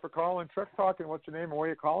 Hello, thanks for calling Trek Talking. What's your name and where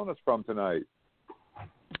are you calling us from tonight?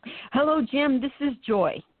 Hello, Jim. This is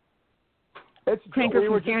Joy. It's Cranker we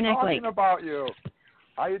from were just Saranac talking Lake. about you.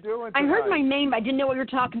 How you doing tonight? I heard my name, but I didn't know what you were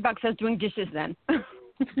talking about because I was doing dishes then.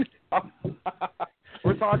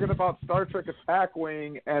 We're talking about Star Trek Attack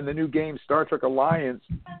Wing and the new game Star Trek Alliance,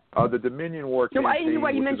 the Dominion War campaign. No, I didn't know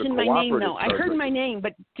why you mentioned my name, though. I heard my name,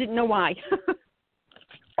 but didn't know why.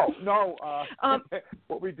 Oh, no.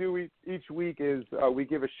 What we do each week is we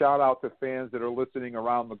give a shout-out to fans that are listening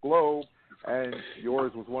around the globe, and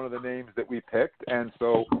yours was one of the names that we picked, and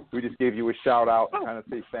so we just gave you a shout-out and kind of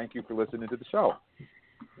say thank you for listening to the show.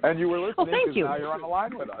 And you were listening because now you're on the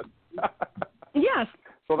line with us. Yes.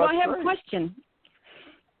 So well, I have great. a question.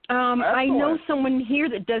 I know someone here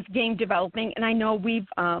that does game developing, and I know we've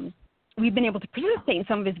been able to participate in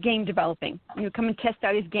some of his game developing. Come and test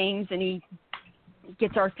out his games, and he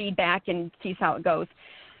gets our feedback and sees how it goes.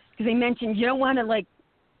 Because they mentioned you don't want to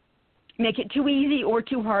make it too easy or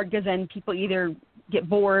too hard, because then people either get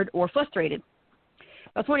bored or frustrated.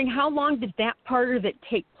 I was wondering, how long did that part of it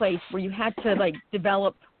take place where you had to like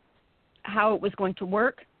develop how it was going to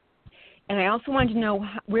work? And I also wanted to know,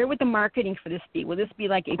 where would the marketing for this be? Will this be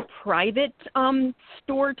like a private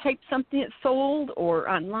store type something that's sold, or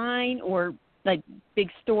online, or like big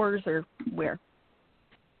stores, or where?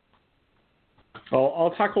 Well,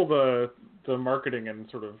 I'll tackle the marketing and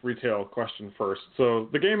sort of retail question first. So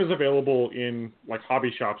the game is available in like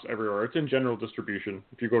hobby shops everywhere. It's in general distribution.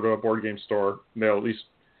 If you go to a board game store, they'll at least,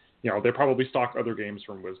 they probably stock other games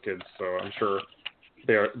from WizKids, so I'm sure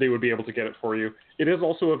they would be able to get it for you. It is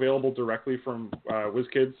also available directly from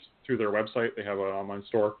WizKids through their website. They have an online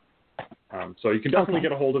store. So you can definitely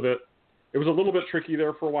get a hold of it. It was a little bit tricky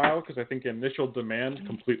there for a while because I think initial demand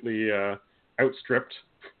completely outstripped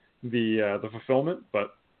the fulfillment,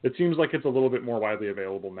 but it seems like it's a little bit more widely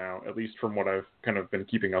available now, at least from what I've kind of been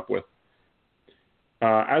keeping up with.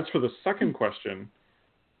 As for the second question,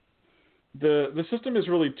 the system is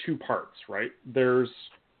really two parts, right? There's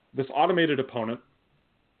this automated opponent,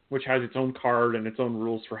 which has its own card and its own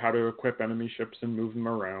rules for how to equip enemy ships and move them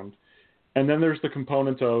around. And then there's the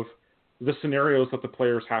component of the scenarios that the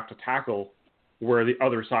players have to tackle where the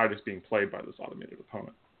other side is being played by this automated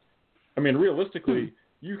opponent. I mean, realistically,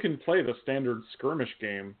 you can play the standard skirmish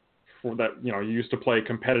game for that, you used to play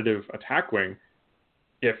competitive attack wing.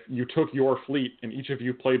 If you took your fleet and each of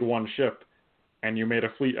you played one ship and you made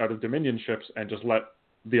a fleet out of Dominion ships and just let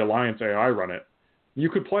the Alliance AI run it, you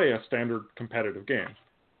could play a standard competitive game.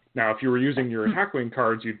 Now, if you were using your attack wing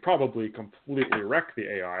cards, you'd probably completely wreck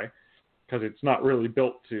the AI because it's not really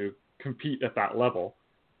built to compete at that level,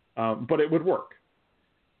 but it would work.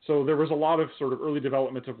 So there was a lot of sort of early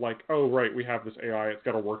development of like, oh, right, we have this AI, it's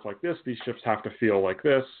got to work like this, these ships have to feel like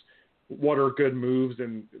this, what are good moves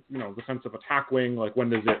in, the sense of attack wing, like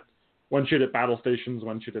when should it battle stations,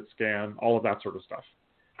 when should it scan, all of that sort of stuff.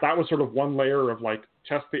 That was sort of one layer of like,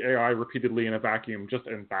 test the AI repeatedly in a vacuum, just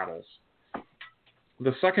in battles.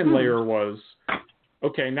 The second layer was,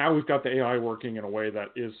 okay, now we've got the AI working in a way that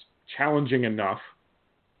is challenging enough.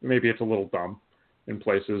 Maybe it's a little dumb in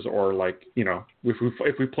places, or like,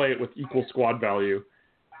 if we play it with equal squad value,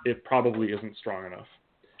 it probably isn't strong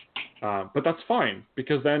enough. But that's fine,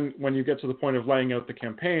 because then when you get to the point of laying out the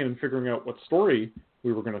campaign and figuring out what story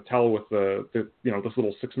we were going to tell with the this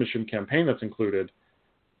little 6-mission campaign that's included,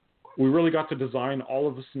 we really got to design all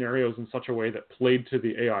of the scenarios in such a way that played to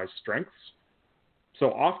the AI's strengths.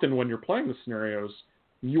 So often when you're playing the scenarios,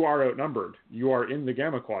 you are outnumbered. You are in the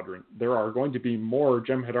Gamma Quadrant. There are going to be more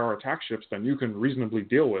Jem'Hadar attack ships than you can reasonably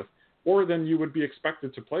deal with, or than you would be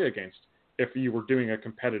expected to play against if you were doing a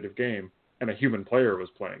competitive game and a human player was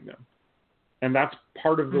playing them. And that's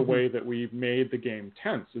part of the way that we've made the game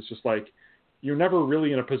tense. It's just like, you're never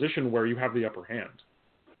really in a position where you have the upper hand.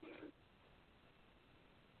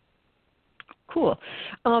 Cool.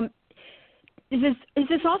 Is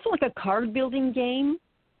this also like a card building game?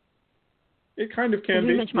 It kind of can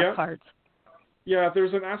be. You mentioned about cards. Yeah,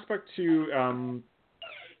 there's an aspect to,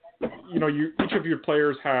 each of your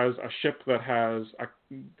players has a ship that has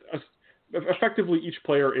effectively each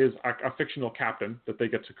player is a fictional captain that they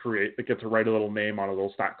get to create. They get to write a little name on a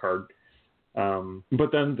little stat card.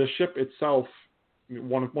 But then the ship itself,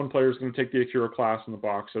 one player is going to take the Akira class in the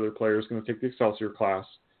box, other player is going to take the Excelsior class.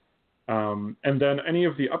 And then any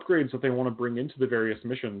of the upgrades that they want to bring into the various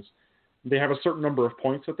missions, they have a certain number of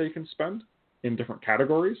points that they can spend in different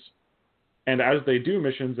categories. And as they do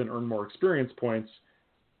missions and earn more experience points,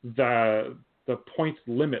 the points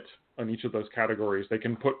limit on each of those categories, they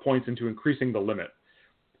can put points into increasing the limit.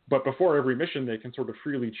 But before every mission, they can sort of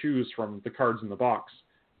freely choose from the cards in the box,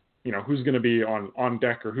 who's going to be on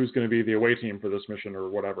deck or who's going to be the away team for this mission or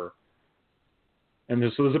whatever. And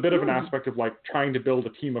so there's a bit of an aspect of like trying to build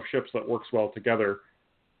a team of ships that works well together.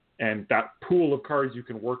 And that pool of cards you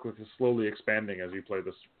can work with is slowly expanding as you play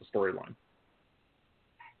the storyline.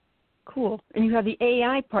 Cool. And you have the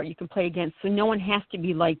AI part you can play against, so no one has to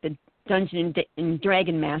be like the Dungeon and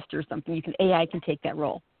Dragon Master or something. AI can take that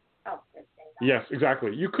role. Yes,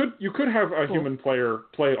 exactly. You could have a human player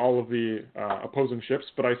play all of the opposing ships,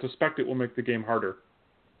 but I suspect it will make the game harder.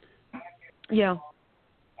 Yeah.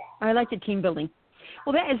 I like the team building.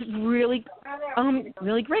 Well, that is really,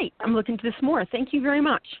 really great. I'm looking to this more. Thank you very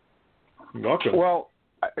much. You're welcome. Well,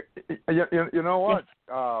 you know what?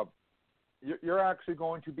 Yes. You're actually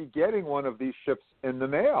going to be getting one of these ships in the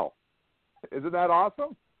mail. Isn't that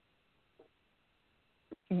awesome?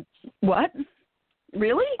 What?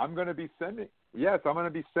 Really? I'm going to be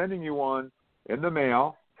sending you one in the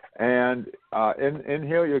mail, And in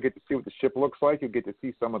here, you'll get to see what the ship looks like. You'll get to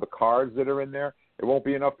see some of the cards that are in there. It won't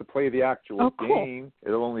be enough to play the actual game.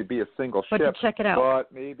 It'll only be a single ship. To check it out.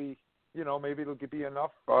 But maybe it'll be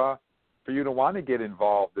enough for you to want to get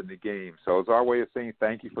involved in the game. So it's our way of saying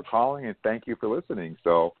thank you for calling and thank you for listening.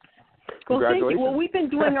 So congratulations. Thank you. Well, we've been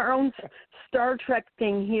doing our own Star Trek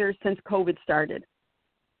thing here since COVID started.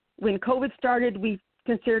 When COVID started, we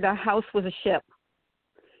considered a house was a ship.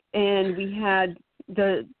 And we had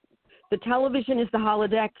the television is the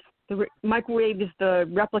holodeck, the microwave is the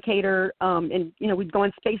replicator, and, we'd go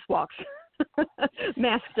on spacewalks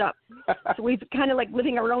masked up. So we've kind of like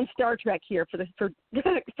living our own Star Trek here for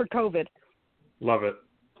COVID. Love it.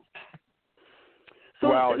 So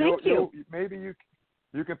well, thank you. Maybe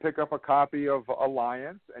you can pick up a copy of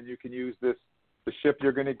Alliance, and you can use the ship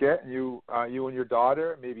you're going to get, and you and your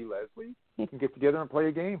daughter, maybe Leslie, you can get together and play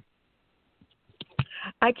a game.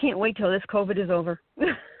 I can't wait till this COVID is over.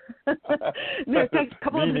 A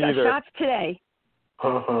couple of shots today.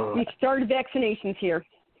 We started vaccinations here,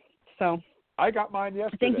 so I got mine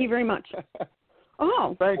yesterday. Thank you very much.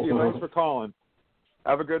 Oh, thank you. Thanks for calling.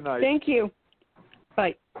 Have a good night. Thank you.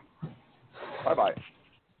 Bye. Bye.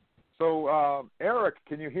 So, Eric,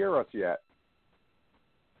 can you hear us yet?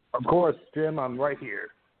 Of course, Jim. I'm right here.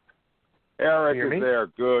 Eric is there.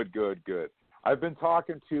 Good. I've been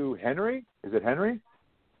talking to Henry. Is it Henry?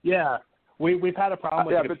 Yeah. We've had a problem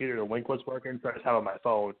with the computer. The link was working, so I just have it on my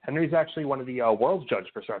phone. Henry's actually one of the world's judge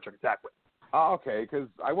for Star Trek Attack Wing. Okay, because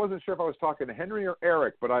I wasn't sure if I was talking to Henry or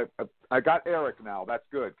Eric, but I got Eric now. That's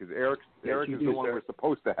good, because Eric is the one we're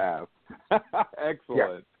supposed to have.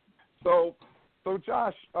 Excellent. Yeah. So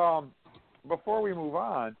Josh, before we move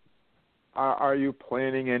on, are you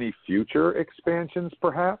planning any future expansions,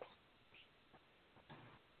 perhaps?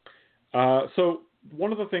 So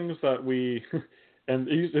one of the things that we, and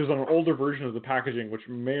there's an older version of the packaging which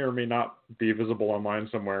may or may not be visible online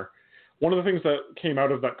somewhere. One of the things that came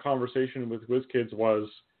out of that conversation with WizKids was,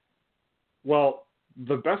 well,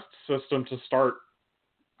 the best system to start,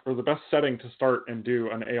 or the best setting to start and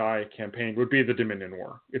do an AI campaign would be the Dominion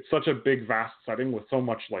War. It's such a big, vast setting with so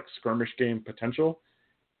much like skirmish game potential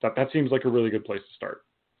that seems like a really good place to start.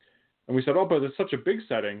 And we said, oh, but it's such a big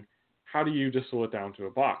setting. How do you distill it down to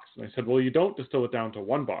a box? And I said, well, you don't distill it down to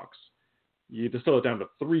one box. You distill it down to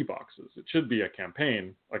 3 boxes. It should be a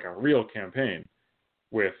campaign, like a real campaign,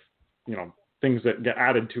 with things that get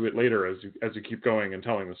added to it later as you keep going and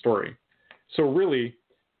telling the story. So really,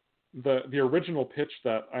 the original pitch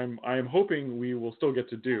that I'm hoping we will still get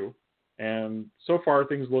to do, and so far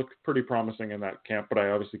things look pretty promising in that camp, but I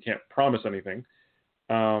obviously can't promise anything,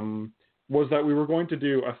 was that we were going to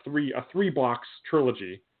do a three box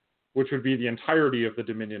trilogy, which would be the entirety of the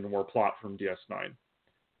Dominion War plot from DS9.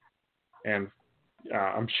 And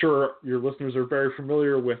I'm sure your listeners are very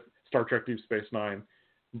familiar with Star Trek Deep Space Nine,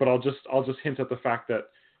 but I'll just hint at the fact that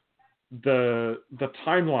the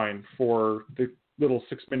timeline for the little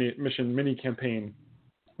 6-mission mini campaign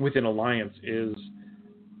within Alliance is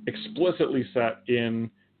explicitly set in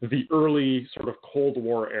the early sort of Cold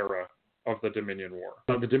War era of the Dominion War.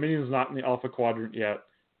 Now, the Dominion is not in the Alpha Quadrant yet.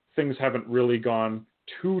 Things haven't really gone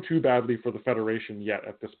too badly for the Federation yet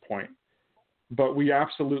at this point. But we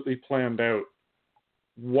absolutely planned out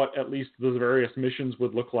what at least those various missions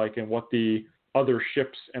would look like and what the other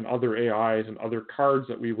ships and other AIs and other cards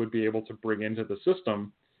that we would be able to bring into the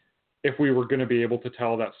system if we were going to be able to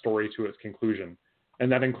tell that story to its conclusion. And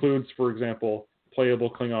that includes, for example, playable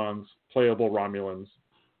Klingons, playable Romulans,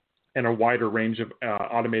 and a wider range of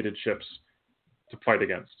automated ships to fight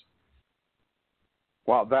against.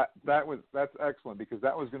 Wow, that's excellent, because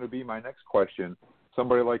that was going to be my next question.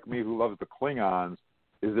 Somebody like me who loves the Klingons,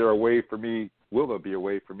 will there be a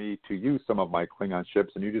way for me to use some of my Klingon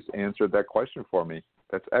ships? And you just answered that question for me.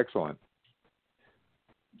 That's excellent.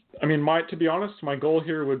 I mean, to be honest, my goal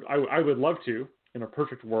here I would love to, in a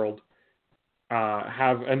perfect world,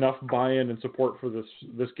 have enough buy-in and support for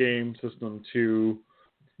this game system to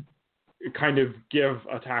kind of give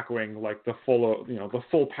Attack Wing like the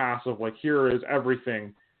full pass of like, here is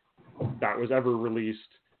everything that was ever released,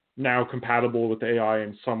 now compatible with the AI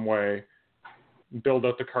in some way, build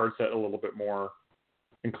out the card set a little bit more,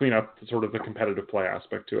 and clean up sort of the competitive play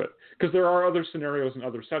aspect to it. Because there are other scenarios and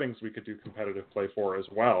other settings we could do competitive play for as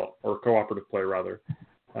well, or cooperative play rather,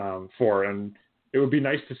 and it would be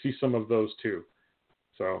nice to see some of those too.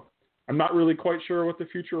 So I'm not really quite sure what the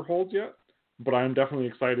future holds yet, but I'm definitely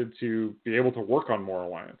excited to be able to work on more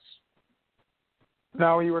Alliance.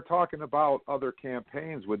 Now, you were talking about other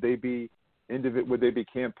campaigns. Would they be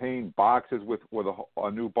campaign boxes with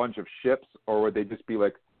a new bunch of ships, or would they just be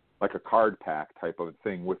like a card pack type of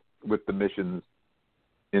thing with the missions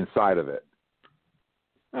inside of it?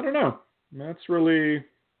 I don't know. That's really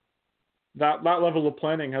that level of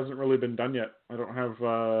planning hasn't really been done yet. I don't have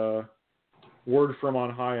word from on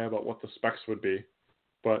high about what the specs would be,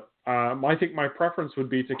 but I think my preference would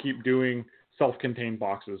be to keep doing self-contained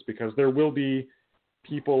boxes, because there will be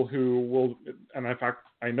people who will, and in fact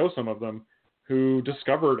I know some of them, who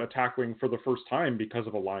discovered Attack Wing for the first time because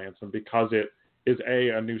of Alliance, and because it is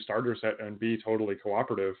a new starter set, and B, totally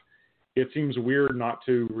cooperative. It seems weird not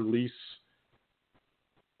to release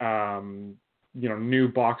new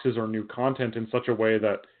boxes or new content in such a way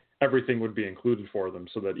that everything would be included for them,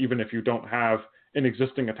 so that even if you don't have an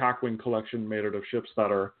existing Attack Wing collection made out of ships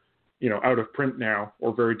that are, out of print now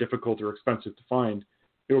or very difficult or expensive to find,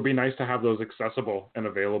 it would be nice to have those accessible and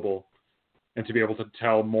available, and to be able to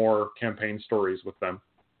tell more campaign stories with them.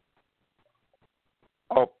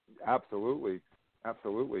 Oh, absolutely.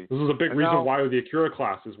 Absolutely. This is a big reason why the Akira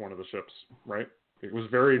class is one of the ships, right? It was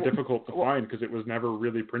very difficult to find because it was never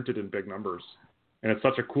really printed in big numbers. And it's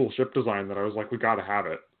such a cool ship design that I was like, we got to have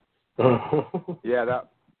it. Yeah,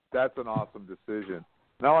 that's an awesome decision.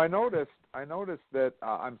 Now, I noticed that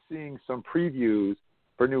I'm seeing some previews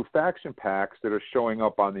for new faction packs that are showing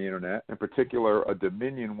up on the internet, in particular a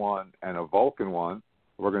Dominion one and a Vulcan one.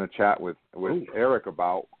 We're going to chat with Eric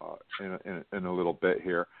about in a little bit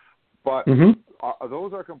here. But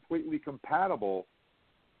those are completely compatible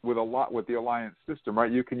with the Alliance system,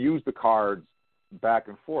 right? You can use the cards back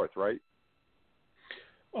and forth, right?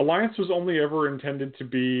 Alliance was only ever intended to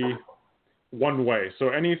be one way. So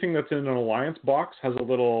anything that's in an Alliance box has a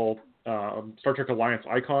little Star Trek Alliance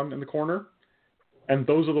icon in the corner, and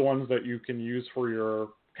those are the ones that you can use for your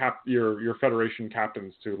Federation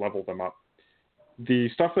captains to level them up. The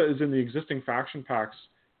stuff that is in the existing faction packs,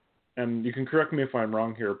 and you can correct me if I'm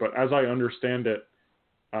wrong here, but as I understand it,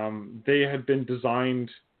 they had been designed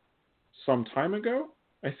some time ago,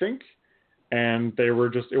 I think, and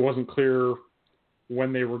it wasn't clear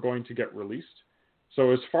when they were going to get released.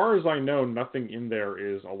 So as far as I know, nothing in there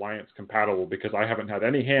is Alliance compatible, because I haven't had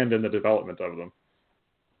any hand in the development of them.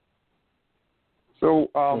 So,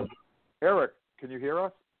 Eric, can you hear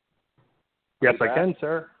us? Yes, I can,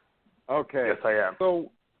 sir. Okay. Yes, I am.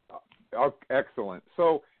 So, excellent.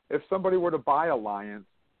 So, if somebody were to buy Alliance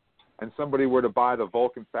and somebody were to buy the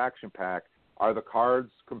Vulcan faction pack, are the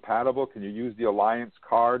cards compatible? Can you use the Alliance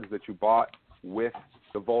cards that you bought with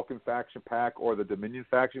the Vulcan faction pack or the Dominion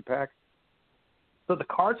faction pack? So the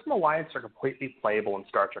cards from Alliance are completely playable in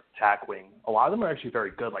Star Trek Attack Wing. A lot of them are actually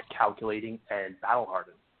very good, like Calculating and Battle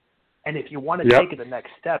Hardened. And if you want to take it the next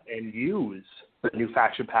step and use the new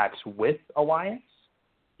faction packs with Alliance,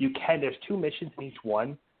 you can. There's 2 missions in each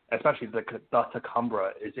one, especially the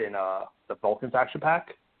Tacumbra is in the Vulcan faction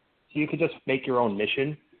pack. So you could just make your own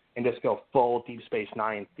mission and just go full Deep Space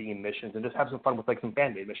Nine theme missions and just have some fun with like some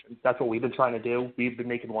fan-made missions. That's what we've been trying to do. We've been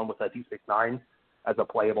making one with Deep Space Nine as a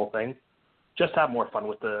playable thing. Just have more fun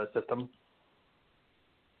with the system.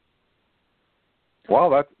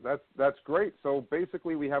 Well, that's great. So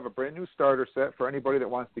basically, we have a brand new starter set for anybody that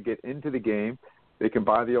wants to get into the game. They can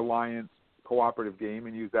buy the Alliance cooperative game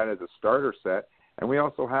and use that as a starter set. And we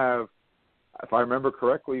also have, if I remember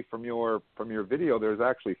correctly from your video, there's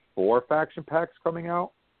actually 4 faction packs coming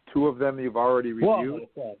out. 2 of them you've already reviewed,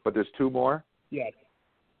 but there's 2 more. Yes.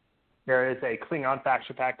 There is a Klingon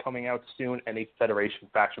faction pack coming out soon and a Federation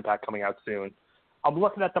faction pack coming out soon. I'm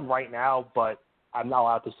looking at them right now, but I'm not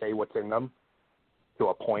allowed to say what's in them to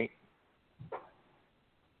a point.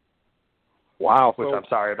 Wow. Which I'm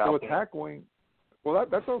sorry about. So Attack Wing, well,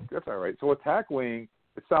 that's all right. So Attack Wing,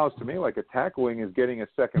 it sounds to me like Attack Wing is getting a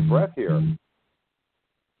second breath here.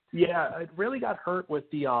 Yeah, it really got hurt with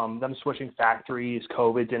the them switching factories.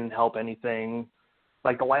 COVID didn't help anything.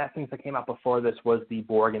 Like the last things that came out before this was the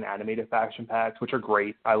Borg and animated faction packs, which are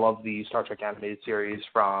great. I love the Star Trek animated series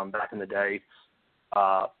from back in the day.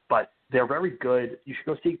 But they're very good. You should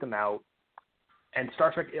go seek them out. And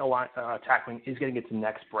Star Trek Attack Wing is getting its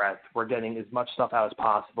next breath. We're getting as much stuff out as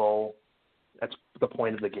possible. That's the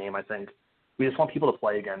point of the game, I think. We just want people to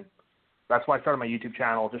play again. That's why I started my YouTube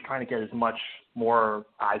channel, just trying to get as much more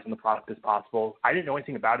eyes on the product as possible. I didn't know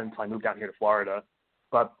anything about it until I moved down here to Florida.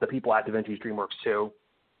 But the people at Davinci's DreamWorks 2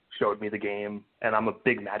 showed me the game, and I'm a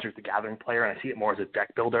big Magic the Gathering player, and I see it more as a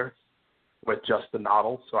deck builder with just the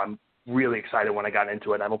models. So I'm really excited when I got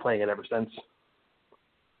into it, and I've been playing it ever since.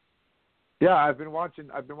 Yeah, I've been watching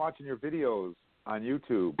your videos on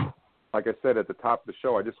YouTube. Like I said at the top of the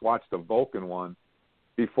show, I just watched the Vulcan one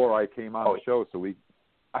before I came on the show, so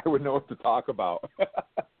I would know what to talk about,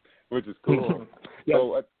 which is cool. Yeah,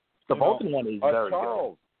 so, the Vulcan one is very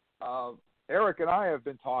Charles, good. Eric and I have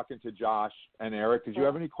been talking to Josh and Eric. Did you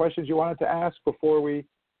have any questions you wanted to ask before we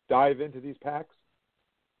dive into these packs?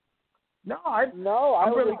 I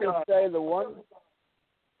was going to say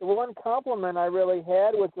the one compliment I really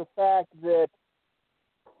had was the fact that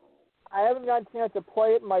I haven't gotten a chance to play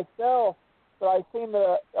it myself, but I've seen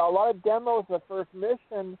a lot of demos of the first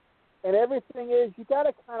mission, and everything is you got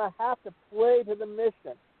to kind of have to play to the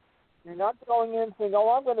mission. You're not going in saying, "Oh,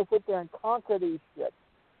 I'm going to sit there and conquer these ships."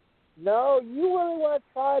 No, you really want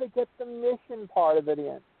to try to get the mission part of it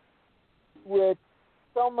in. With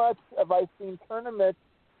so much of I've seen tournaments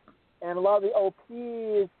and a lot of the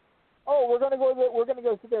OPs, we're going to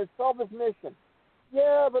go sit there and solve this mission.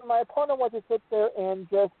 Yeah, but my opponent wants to sit there and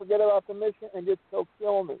just forget about the mission and just go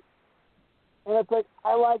kill me. And it's like,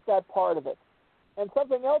 I like that part of it. And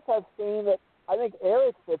something else I've seen that I think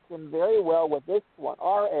Eric fits in very well with this one,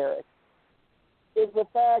 our Eric, is the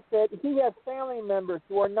fact that he has family members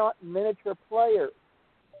who are not miniature players.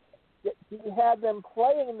 Yet he had them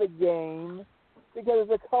playing the game because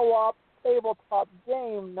it's a co-op tabletop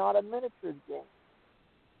game, not a miniatures game.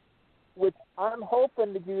 Which I'm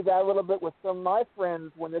hoping to do that a little bit with some of my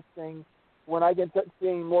friends when I can start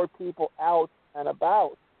seeing more people out and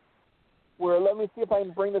about. Where let me see if I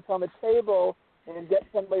can bring this on the table and get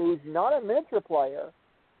somebody who's not a miniature player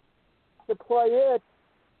to play it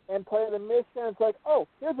and play the mission. It's like, oh,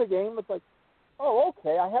 here's a game. It's like, oh,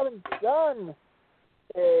 okay, I haven't done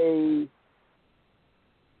a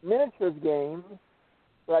miniatures game,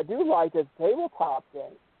 but I do like this tabletop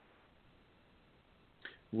game.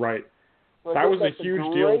 Right. So that was a huge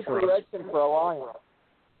deal for us. For Alliance.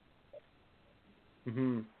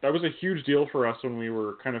 Mm-hmm. That was a huge deal for us when we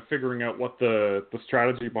were kind of figuring out what the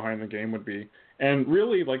strategy behind the game would be. And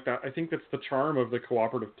really, like that, I think that's the charm of the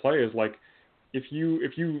cooperative play is like, if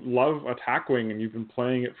you love Attack Wing and you've been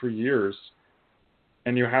playing it for years,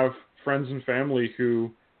 and you have friends and family who,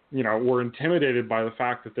 were intimidated by the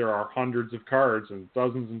fact that there are hundreds of cards and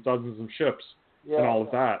dozens of ships and all of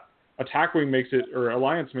that, Attack Wing makes it, or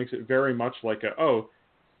Alliance makes it very much like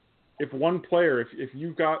if one player, if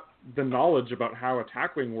you've got the knowledge about how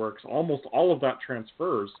Attack Wing works, almost all of that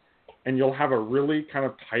transfers, and you'll have a really kind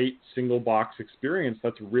of tight single box experience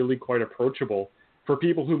that's really quite approachable for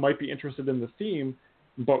people who might be interested in the theme,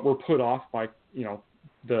 but were put off by,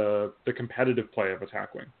 the competitive play of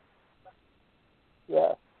Attack Wing.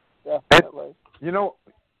 Yeah, definitely. And,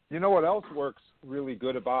 you know what else works really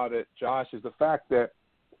good about it, Josh, is the fact that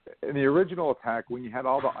in the original Attack Wing, you had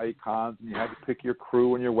all the icons, and you had to pick your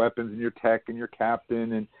crew and your weapons and your tech and your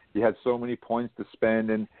captain, and you had so many points to spend,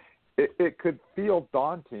 and it could feel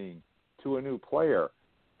daunting to a new player.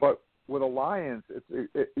 But with Alliance,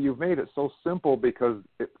 you've made it so simple because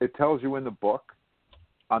it tells you in the book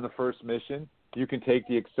on the first mission, you can take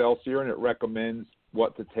the Excelsior and it recommends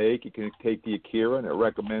what to take. You can take the Akira and it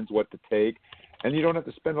recommends what to take. And you don't have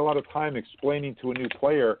to spend a lot of time explaining to a new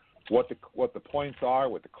player what the points are,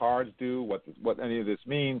 what the cards do, what any of this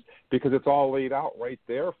means, because it's all laid out right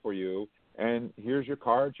there for you. And here's your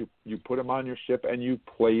cards. You put them on your ship and you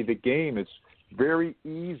play the game. It's very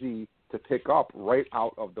easy to pick up right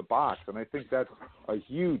out of the box, and I think that's a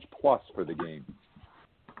huge plus for the game.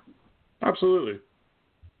 Absolutely.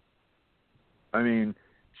 I mean,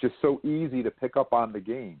 it's just so easy to pick up on the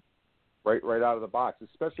game right out of the box,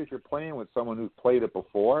 especially if you're playing with someone who's played it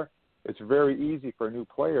before. It's very easy for a new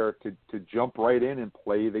player to jump right in and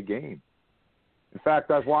play the game. In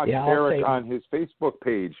fact, I've watched Eric on his Facebook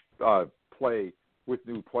page play with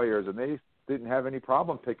new players, and they didn't have any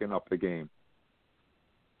problem picking up the game.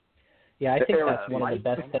 Yeah, I think that's one of the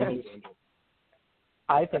best things.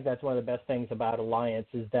 I think that's one of the best things about Alliance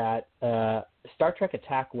is that Star Trek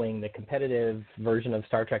Attack Wing, the competitive version of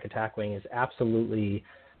Star Trek Attack Wing, is absolutely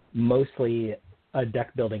mostly a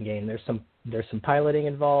deck building game. There's some piloting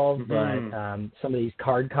involved, but some of these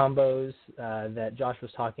card combos that Josh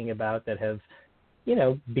was talking about that have,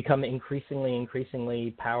 become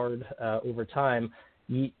increasingly powered over time.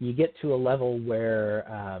 You get to a level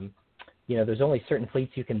where there's only certain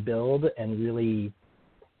fleets you can build and really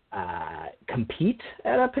compete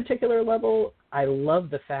at a particular level. I love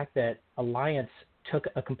the fact that Alliance took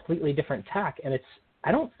a completely different tack, and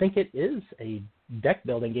I don't think it is a deck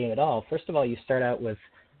building game at all. First of all, you start out with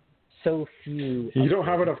so few. You don't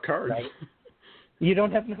have enough cards. Right? You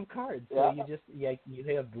don't have enough cards, so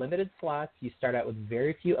you have limited slots. You start out with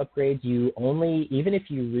very few upgrades. You only, even if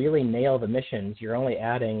you really nail the missions, you're only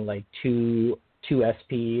adding like two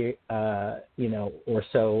SP, or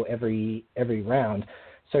so every round.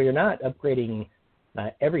 So you're not upgrading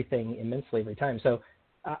everything immensely every time. So,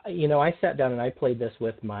 I sat down and I played this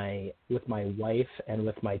with my wife and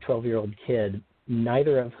with my 12-year-old kid,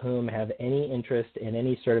 neither of whom have any interest in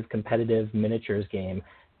any sort of competitive miniatures game,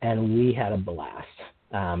 and we had a blast.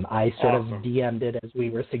 I sort of DM'd it, as we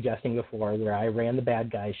were suggesting before, where I ran the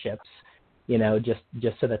bad guy ships,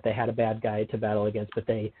 just so that they had a bad guy to battle against. But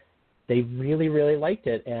they really, really liked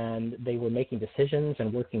it, and they were making decisions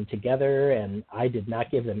and working together, and I did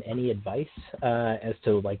not give them any advice as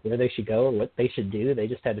to where they should go or what they should do. They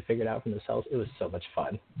just had to figure it out for themselves. It was so much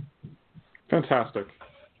fun. Fantastic.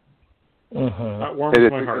 Mm-hmm. That warms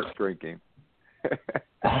my heart. It's a great game.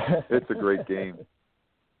 It's a great game.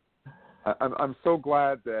 I'm so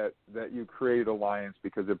glad that you created Alliance,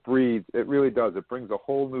 because it really does. It brings a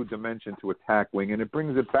whole new dimension to Attack Wing, and it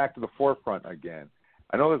brings it back to the forefront again.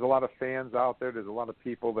 I know there's a lot of fans out there. There's a lot of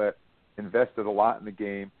people that invested a lot in the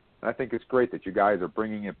game, and I think it's great that you guys are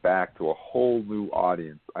bringing it back to a whole new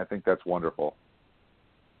audience. I think that's wonderful.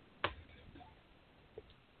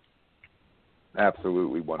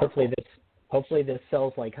 Absolutely wonderful. Hopefully this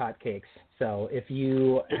sells like hotcakes. So if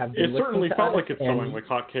you have been it certainly felt like it's selling and, like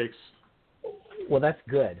hotcakes. Well, that's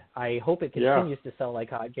good. I hope it continues to sell like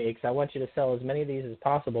hotcakes. I want you to sell as many of these as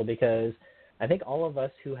possible, because I think all of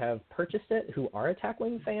us who have purchased it, who are Attack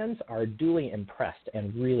Wing fans, are duly impressed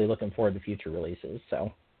and really looking forward to future releases.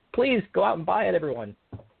 So please go out and buy it, everyone.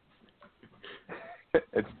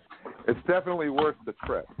 It's definitely worth the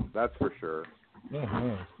trip. That's for sure.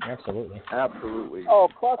 Mm-hmm. Absolutely. Absolutely. Oh,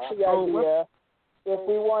 plus the idea, if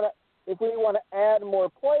we want to add more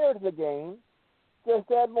players to the game,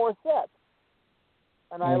 just add more sets.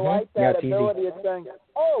 And I like that ability of saying,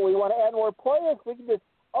 we want to add more players. We can just,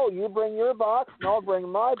 you bring your box, and I'll bring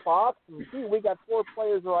my box. And gee, we got 4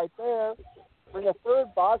 players right there. Bring a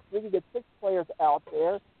third box. We can get 6 players out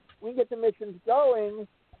there. We can get the missions going.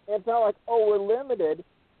 And it's not like, we're limited.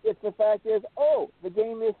 It's the fact is, the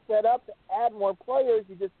game is set up to add more players.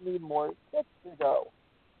 You just need more kits to go.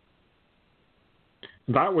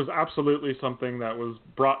 That was absolutely something that was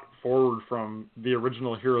brought forward from the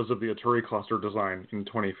original Heroes of the Aturi Cluster design in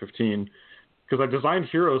 2015, because I designed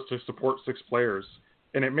Heroes to support 6 players,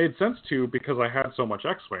 and it made sense to, because I had so much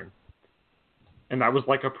X-Wing. And that was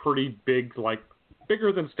a pretty big,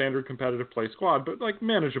 bigger than standard competitive play squad, but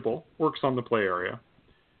manageable, works on the play area.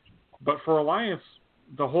 But for Alliance,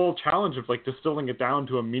 the whole challenge of distilling it down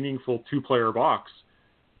to a meaningful 2-player box,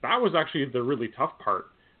 that was actually the really tough part.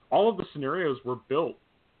 All of the scenarios were built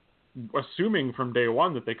assuming from day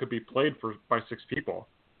one that they could be played by 6 people.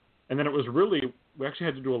 And then we actually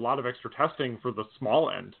had to do a lot of extra testing for the small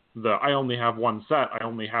end. I only have one set, I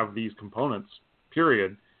only have these components,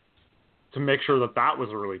 period, to make sure that was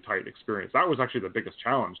a really tight experience. That was actually the biggest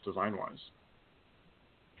challenge design-wise.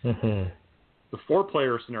 Mm-hmm. The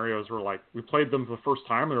 4-player scenarios were we played them for the first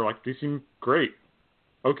time, and they're these seem great.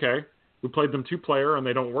 Okay. We played them 2-player, and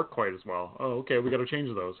they don't work quite as well. Oh, okay, we got to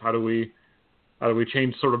change those. How do we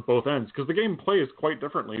change sort of both ends? Because the game plays quite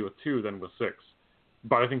differently with 2 than with 6.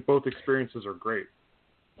 But I think both experiences are great.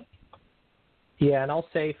 Yeah, and I'll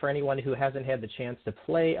say for anyone who hasn't had the chance to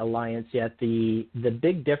play Alliance yet, the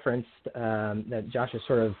big difference that Josh is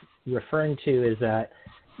sort of referring to is that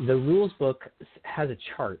the rules book has a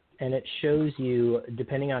chart, and it shows you,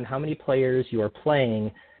 depending on how many players you are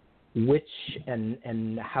playing, which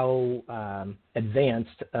and how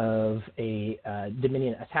advanced of a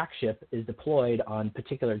Dominion attack ship is deployed on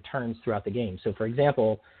particular turns throughout the game. So, for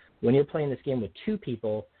example, when you're playing this game with 2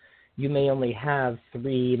 people, you may only have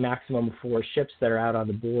 3, maximum 4 ships that are out on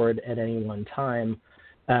the board at any one time.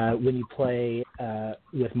 When you play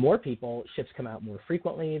with more people, ships come out more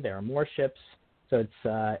frequently. There are more ships, so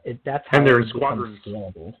that's how it becomes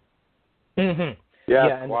scalable. Mm-hmm.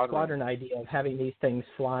 Yeah, and the squadron idea of having these things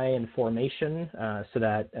fly in formation, so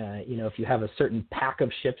that if you have a certain pack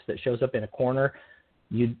of ships that shows up in a corner,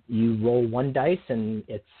 you roll 1 dice and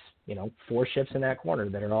it's 4 ships in that corner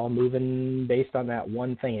that are all moving based on that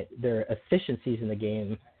one thing. There are efficiencies in the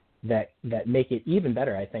game that make it even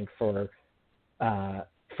better, I think, for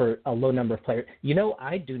a low number of players.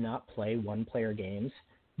 I do not play 1-player games.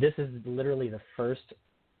 This is literally the first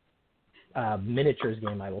miniatures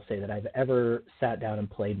game, I will say, that I've ever sat down and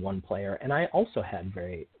played 1 player, and I also had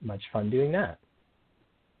very much fun doing that.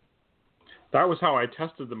 That was how I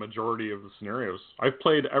tested the majority of the scenarios. I've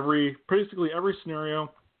played basically every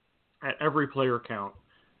scenario at every player count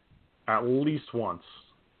at least once,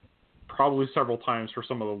 probably several times for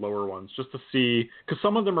some of the lower ones, just to see, because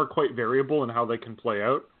some of them are quite variable in how they can play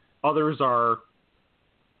out. Others are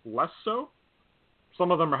less so.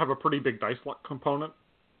 Some of them have a pretty big dice luck component.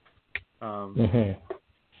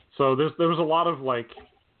 So there was a lot of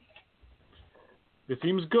it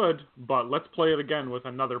seems good, but let's play it again with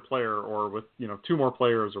another player or with 2 more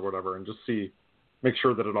players or whatever, and just make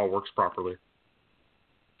sure that it all works properly.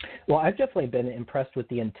 Well, I've definitely been impressed with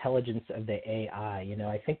the intelligence of the AI. You know,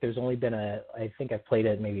 I think there's only been I think I've played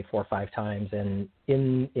it maybe 4 or 5 times, and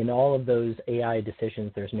in all of those AI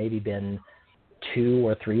decisions, there's maybe been 2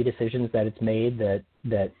 or 3 decisions that it's made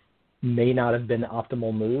that may not have been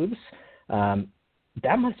optimal moves.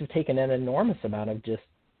 That must have taken an enormous amount of just,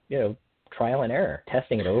 you know, trial and error,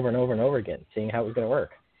 testing it over and over and over again, seeing how it was going to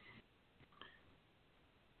work.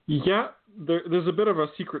 Yeah, there's a bit of a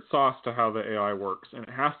secret sauce to how the AI works, and it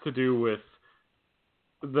has to do with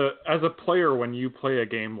as a player, when you play a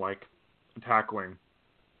game like Attack Wing,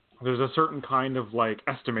 there's a certain kind of like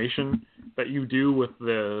estimation that you do with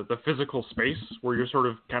the physical space, where you're sort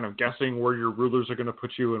of kind of guessing where your rulers are going to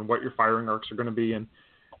put you and what your firing arcs are going to be. And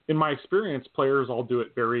in my experience, players all do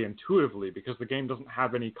it very intuitively because the game doesn't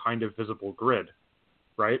have any kind of visible grid,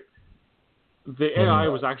 right? The AI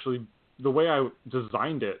was actually, the way I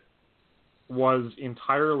designed it was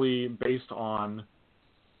entirely based on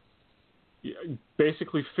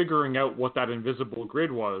basically figuring out what that invisible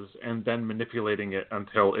grid was and then manipulating it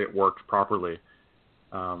until it worked properly.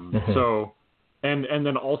 So, and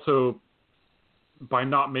then also by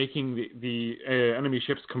not making the enemy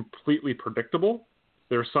ships completely predictable,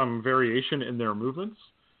 there's some variation in their movements.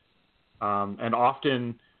 And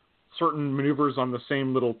often certain maneuvers on the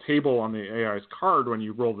same little table on the AI's card, when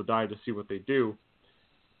you roll the die to see what they do,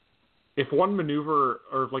 if one maneuver,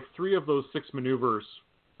 or like 3 of those 6 maneuvers,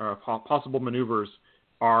 possible maneuvers,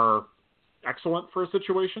 are excellent for a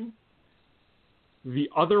situation, the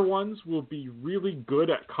other ones will be really good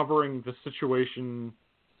at covering the situation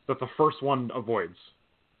that the first one avoids.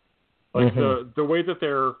 Like the way that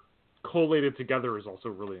they're collated together is also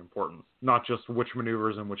really important, not just which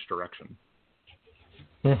maneuvers in which direction.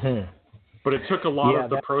 But it took a lot of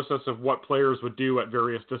the process of what players would do at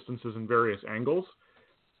various distances and various angles,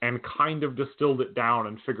 and kind of distilled it down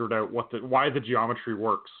and figured out why the geometry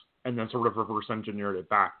works, and then sort of reverse engineered it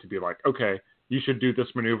back to be like, okay, you should do this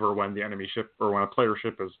maneuver when the enemy ship, or when a player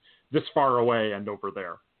ship is this far away and over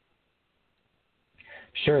there.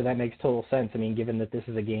 Sure, that makes total sense. I mean, given that this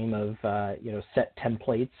is a game of set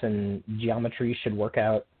templates, and geometry should work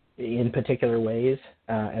out in particular ways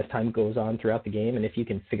as time goes on throughout the game, and if you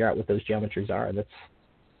can figure out what those geometries are,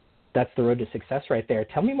 that's the road to success right there.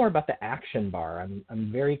 Tell me more about the action bar. I'm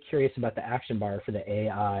very curious about the action bar for the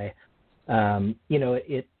AI.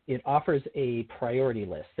 It offers a priority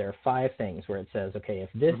list. There are 5 things where it says, okay, if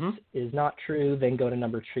this is not true, then go to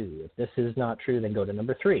number 2. If this is not true, then go to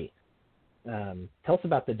number 3. Tell us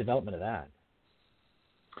about the development of that.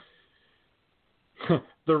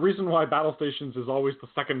 The reason why battle stations is always the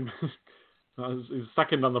second is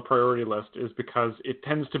second on the priority list is because it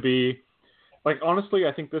tends to be, like, honestly,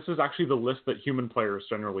 I think this is actually the list that human players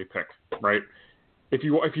generally pick, right? If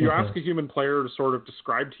you ask a human player to sort of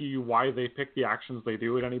describe to you why they pick the actions they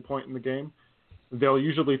do at any point in the game, they'll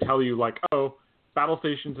usually tell you, like, oh, battle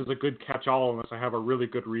stations is a good catch-all unless I have a really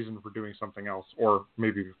good reason for doing something else, or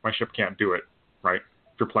maybe my ship can't do it, right?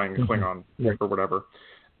 If you're playing a Klingon or whatever.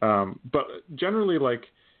 But generally, like,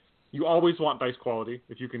 you always want dice quality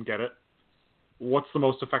if you can get it. What's the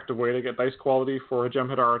most effective way to get dice quality for a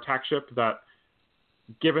Jem'Hadar attack ship that,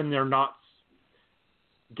 given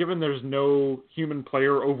there's no human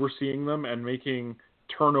player overseeing them and making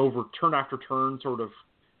turn after turn sort of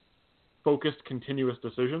focused, continuous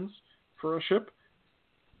decisions for a ship,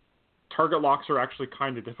 target locks are actually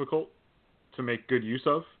kind of difficult to make good use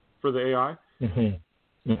of for the AI.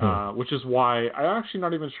 Which is why I'm actually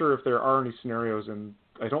not even sure if there are any scenarios, and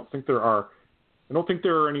I don't think there are. I don't think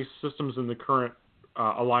there are any systems in the current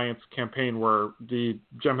Alliance campaign where the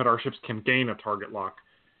Jem'Hadar ships can gain a target lock.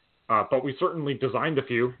 But we certainly designed a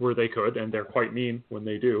few where they could, and they're quite mean when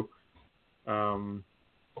they do.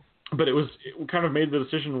 But it kind of made the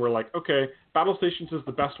decision where, like, okay, Battle Stations is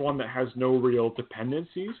the best one that has no real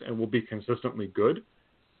dependencies and will be consistently good.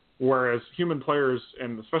 Whereas human players,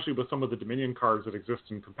 and especially with some of the Dominion cards that exist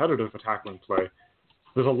in competitive Attack Wing play,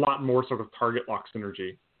 there's a lot more sort of target lock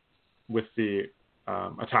synergy with the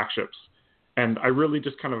attack ships. And I really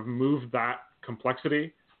just kind of moved that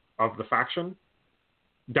complexity of the faction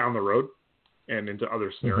down the road and into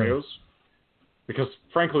other scenarios. Because,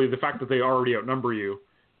 frankly, the fact that they already outnumber you,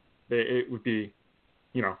 it would be,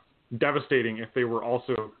 devastating if they were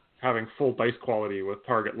also having full dice quality with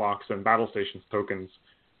target locks and Battle Stations tokens,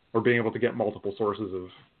 or being able to get multiple sources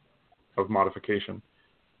of modification.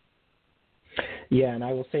 Yeah, and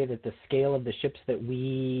I will say that the scale of the ships that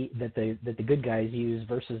the good guys use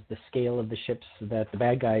versus the scale of the ships that the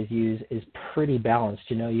bad guys use is pretty balanced.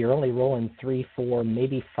 You're only rolling 3, 4,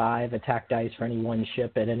 maybe 5 attack dice for any one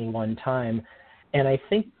ship at any one time, and I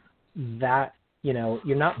think that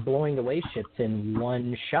you're not blowing away ships in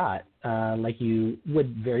one shot like you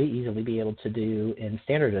would very easily be able to do in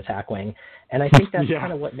standard attack wing. And I think that's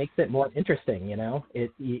kind of what makes it more interesting, you know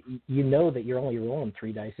that you're only rolling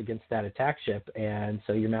 3 dice against that attack ship, and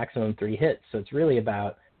so your maximum 3 hits. So it's really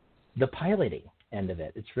about the piloting end of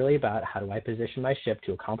it. It's really about how do I position my ship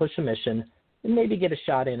to accomplish a mission and maybe get a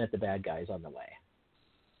shot in at the bad guys on the way.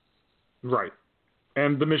 Right.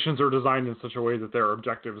 And the missions are designed in such a way that their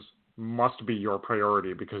objectives must be your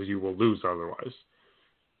priority because you will lose otherwise.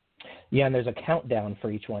 Yeah, and there's a countdown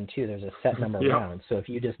for each one too. There's a set number of rounds. So if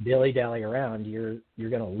you just dilly-dally around, you're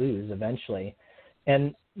going to lose eventually.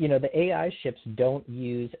 And, the AI ships don't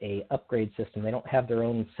use a upgrade system. They don't have their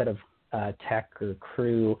own set of tech or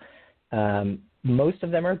crew. Most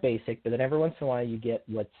of them are basic, but then every once in a while you get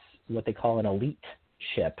what they call an elite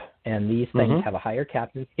ship. And these things have a higher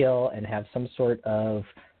captain skill and have some sort of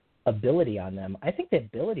ability on them. I think the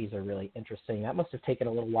abilities are really interesting. That must have taken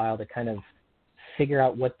a little while to kind of figure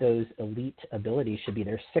out what those elite abilities should be.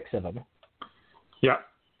 There's 6 of them. Yeah.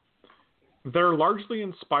 They're largely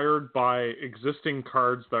inspired by existing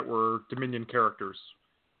cards that were Dominion characters.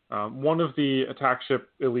 One of the attack ship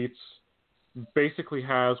elites basically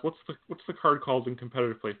has, what's the card called in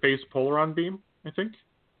competitive play? Phased Polaron Beam, I think?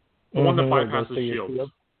 The one that bypasses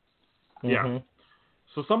shields. Yeah.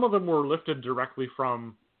 So some of them were lifted directly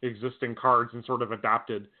from existing cards and sort of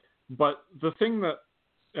adapted. But the thing that,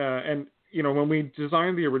 when we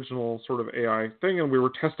designed the original sort of AI thing and we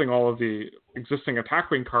were testing all of the existing attack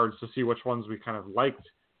wing cards to see which ones we kind of liked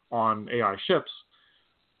on AI ships,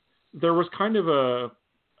 there was kind of a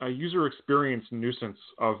user experience nuisance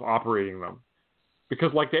of operating them.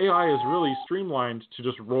 Because the AI is really streamlined to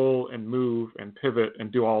just roll and move and pivot and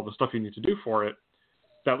do all the stuff you need to do for it,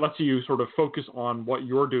 that lets you sort of focus on what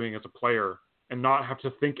you're doing as a player and not have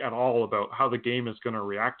to think at all about how the game is going to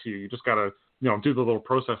react to you. You just got to, do the little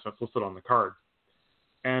process that's listed on the card.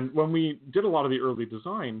 And when we did a lot of the early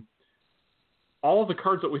design, all of the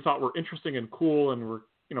cards that we thought were interesting and cool and were,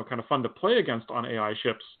 kind of fun to play against on AI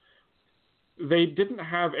ships, they didn't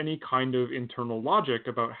have any kind of internal logic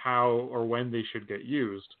about how or when they should get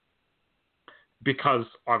used, because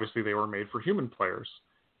obviously they were made for human players.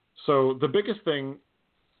 So the biggest thing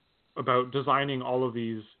about designing all of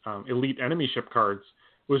these elite enemy ship cards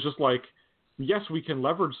was just yes, we can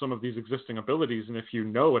leverage some of these existing abilities, and if you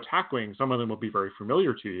know attack wing, some of them will be very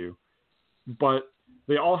familiar to you, but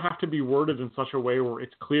they all have to be worded in such a way where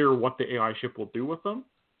it's clear what the AI ship will do with them,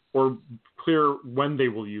 or clear when they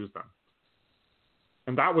will use them.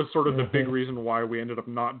 And that was sort of the big reason why we ended up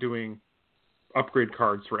not doing upgrade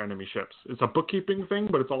cards for enemy ships. It's a bookkeeping thing,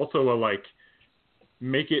 but it's also a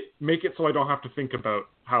make it so I don't have to think about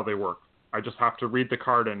how they work. I just have to read the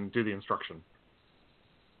card and do the instruction.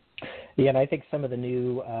 Yeah, and I think some of the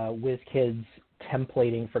new WizKids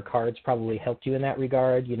templating for cards probably helped you in that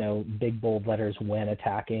regard. Big bold letters when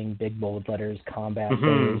attacking, big bold letters combat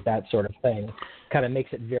phase, that sort of thing. Kind of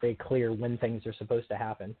makes it very clear when things are supposed to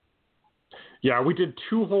happen. Yeah, we did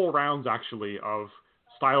 2 whole rounds, actually, of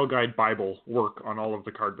Style Guide Bible work on all of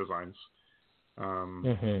the card designs.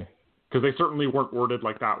 Because they certainly weren't worded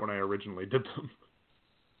like that when I originally did them.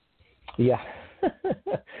 Yeah.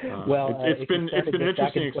 Well, it's been an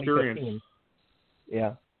interesting experience.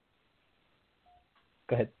 Yeah.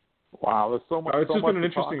 Go ahead. Wow, there's so much. It's so just much been an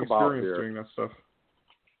interesting experience doing that stuff.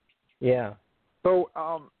 Yeah. So,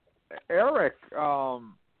 Eric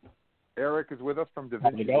is with us from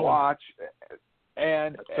Davinci Watch,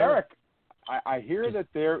 and Eric, I hear that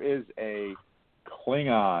there is a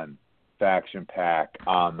Klingon faction pack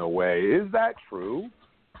on the way. Is that true?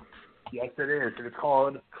 Yes, it is. It's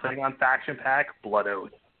called Klingon Faction Pack Blood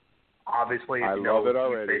Oath. Obviously, I love it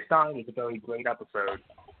already. Based on, it's a very great episode.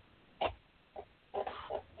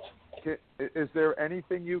 Is there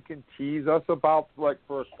anything you can tease us about, for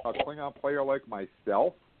a Klingon player like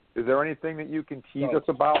myself? Is there anything that you can tease us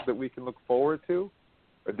about that we can look forward to,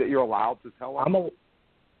 or that you're allowed to tell us?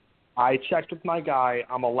 I checked with my guy.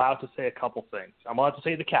 I'm allowed to say a couple things. I'm allowed to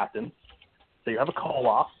say the captain. So you have a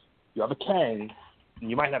Koloff, you have a Kang, and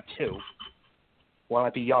you might have 2. One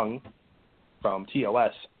might be Young from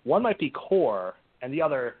TOS. One might be Core, and the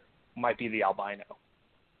other might be the Albino.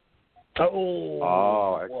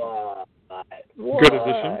 Oh, what? Good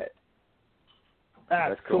addition.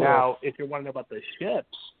 That's cool. Now, if you want to know about the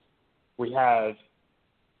ships, we have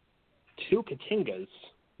 2 Katingas,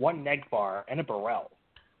 1 Negbar, and a Burrell.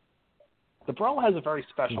 The Burrell has a very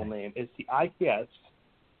special name. It's the IPS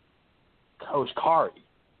Koshkari.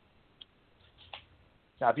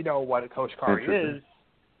 Now, if you know what a Koshkari is,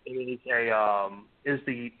 it is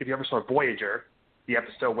if you ever saw Voyager, the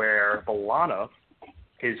episode where B'Elanna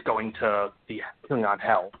is going to the Klingon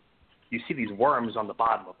hell, you see these worms on the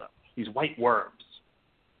bottom of them, these white worms,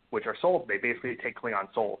 which are souls. They basically take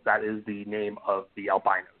Klingon souls. That is the name of the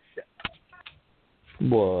albino ship.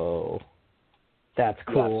 Whoa. That's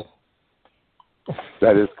cool. Yes.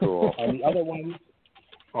 That is cool. And the other ones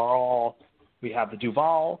are all, we have the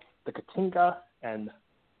Duval, the Katinka, and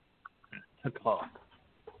the Club.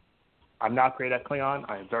 I'm not great at Klingon.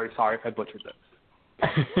 I am very sorry if I butchered this.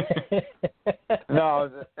 No,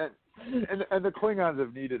 and the Klingons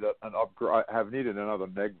have needed an upgrade, have needed another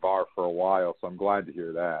Negbar for a while, so I'm glad to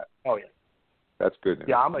hear that. Oh, yeah. That's good news.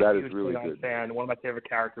 Yeah, I'm a that huge is really Klingon good fan. One of my favorite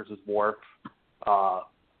characters is Worf.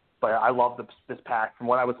 But I love this pack. From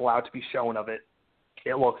what I was allowed to be shown of it,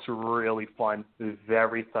 it looks really fun. It's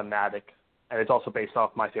very thematic. And it's also based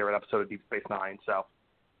off my favorite episode of Deep Space Nine, so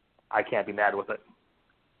I can't be mad with it.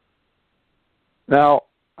 Now,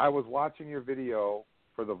 I was watching your video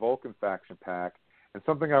for the Vulcan faction pack, and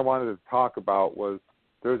something I wanted to talk about was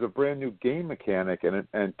there's a brand new game mechanic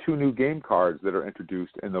and 2 new game cards that are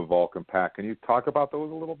introduced in the Vulcan pack. Can you talk about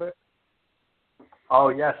those a little bit? Oh,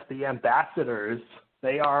 yes, the ambassadors.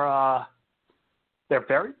 They are, they're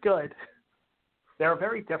very good. They're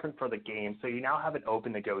very different for the game. So you now have an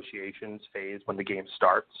open negotiations phase when the game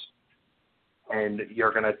starts. And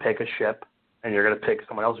you're going to pick a ship, and you're going to pick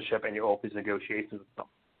someone else's ship, and you open these negotiations with them.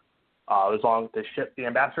 As long as the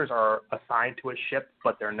ambassadors are assigned to a ship,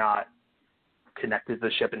 but they're not connected to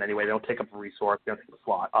the ship in any way. They don't take up a resource. They don't take up a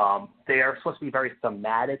slot. They are supposed to be very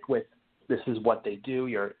thematic with this is what they do.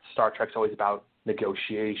 Your Star Trek's always about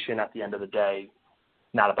negotiation at the end of the day,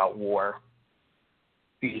 not about war.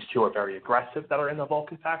 These 2 are very aggressive that are in the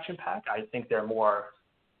Vulcan faction pack. I think they're more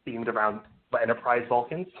themed around Enterprise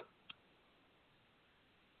Vulcans.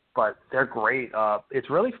 But they're great. It's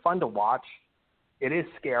really fun to watch. It is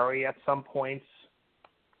scary at some points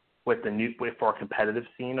with for a competitive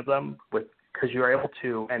scene of them, because you're able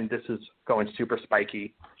to, and this is going super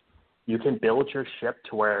spiky, you can build your ship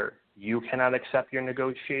to where you cannot accept your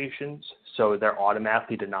negotiations, so they're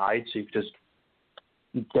automatically denied. So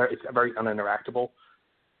it's very uninteractable.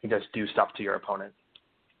 You just do stuff to your opponent.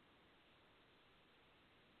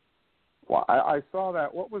 Well, I saw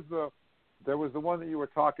that. There was the one that you were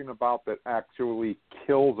talking about that actually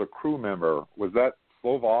kills a crew member. Was that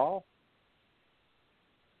Sloval?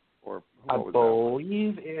 Or I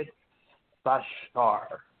believe it's Bashar. I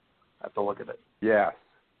have to look at it. Yes.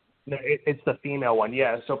 No, it's the female one,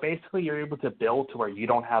 yeah. So basically you're able to build to where you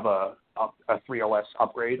don't have a 3OS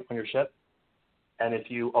upgrade on your ship. And if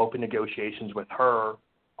you open negotiations with her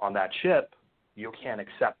on that ship, you can't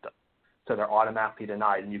accept them. So they're automatically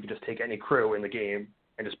denied, and you can just take any crew in the game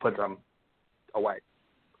and just put them away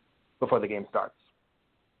before the game starts.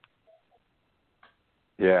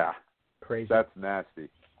 Yeah. Crazy. That's nasty.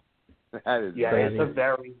 That is crazy. It's a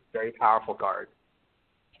very, very powerful card.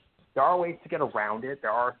 There are ways to get around it.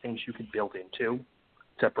 There are things you could build into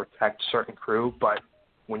to protect certain crew, but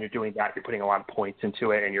when you're doing that, you're putting a lot of points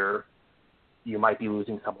into it, and you might be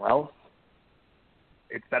losing somewhere else.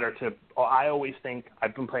 It's better to. I always think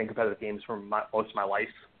I've been playing competitive games for most of my life.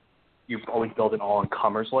 You always build an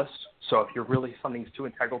all-incomers list. So if you're really something's too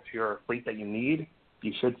integral to your fleet that you need,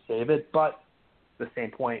 you should save it. But at the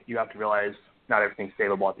same point, you have to realize not everything's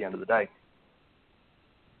savable at the end of the day.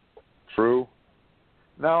 True.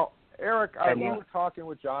 Now, Eric, we were talking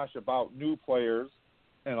with Josh about new players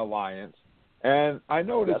in Alliance, and I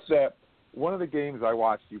noticed that one of the games I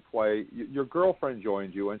watched you play, your girlfriend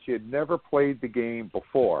joined you, and she had never played the game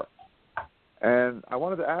before. And I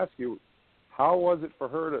wanted to ask you, how was it for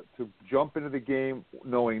her to jump into the game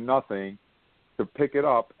knowing nothing, to pick it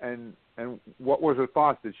up, and what was her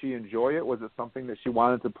thoughts? Did she enjoy it? Was it something that she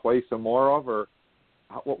wanted to play some more of, or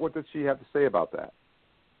what did she have to say about that?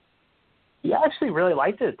 Yeah, I actually really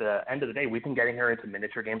liked it at the end of the day. We've been getting her into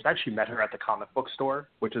miniature games. I actually met her at the comic book store,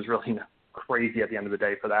 which is really crazy at the end of the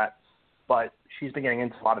day for that. But she's been getting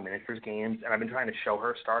into a lot of miniatures games, and I've been trying to show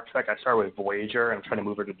her Star Trek. I started with Voyager, and I'm trying to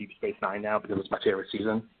move her to Deep Space Nine now because it's my favorite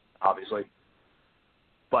season, obviously.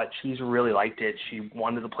 But she's really liked it. She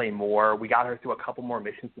wanted to play more. We got her through a couple more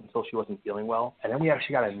missions until she wasn't feeling well. And then we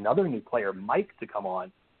actually got another new player, Mike, to come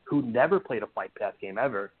on, who never played a Flight Path game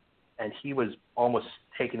ever. And he was almost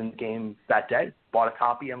taken in the game that day, bought a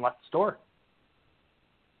copy, and left the store.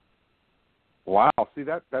 Wow. See,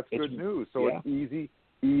 that's good news. So It's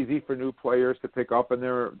easy for new players to pick up, and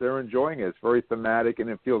they're enjoying it. It's very thematic, and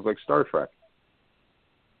it feels like Star Trek.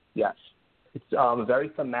 Yes. It's very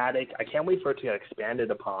thematic. I can't wait for it to get expanded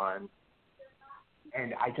upon.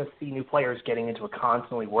 And I just see new players getting into it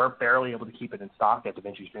constantly. We're barely able to keep it in stock at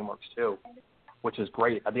Davinci DreamWorks, too, which is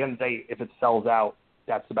great. At the end of the day, if it sells out,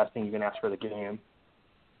 that's the best thing you can ask for the game.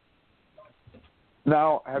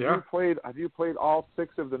 Now, have you played all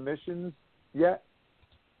 6 of the missions yet?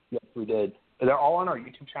 Yes, we did. They're all on our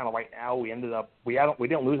YouTube channel right now. We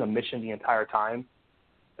didn't lose a mission the entire time.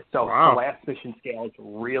 So the last mission scales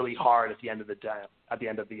really hard at the end of the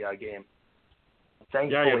game.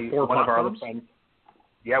 Thankfully, you had 4 one platforms? of our other friends.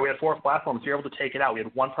 Yeah, we had 4 platforms. We were able to take it out. We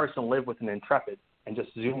had one person live with an Intrepid and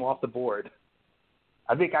just zoom off the board.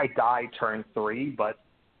 I think I died turn 3, but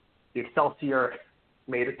the Excelsior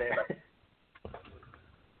made it there.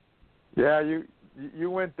 Yeah,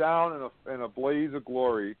 you went down in a blaze of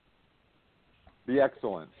glory. The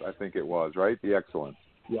Excellence, I think it was, right? The Excellence.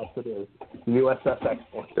 Yes, it is. USS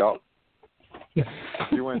Excellence. Yep.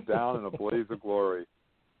 You went down in a blaze of glory.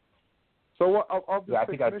 So, what of the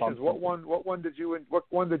 6 missions, what one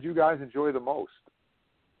did you guys enjoy the most?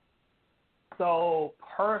 So,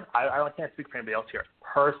 I can't speak for anybody else here.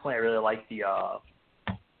 Personally, I really like the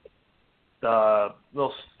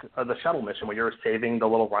shuttle mission where you were saving the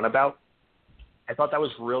little runabout. I thought that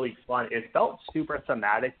was really fun. It felt super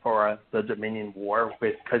thematic for the Dominion War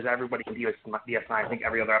because everybody in DS9, I think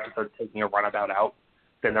every other episode is taking a runabout out,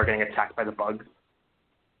 then they're getting attacked by the bugs.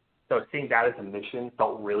 So seeing that as a mission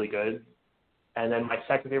felt really good. And then my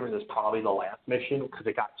second favorite is probably the last mission because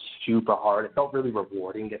it got super hard. It felt really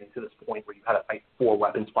rewarding getting to this point where you had to fight 4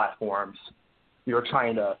 weapons platforms. You were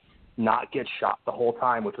trying to not get shot the whole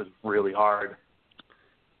time, which was really hard.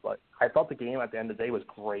 But I thought the game at the end of the day was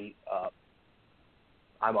great.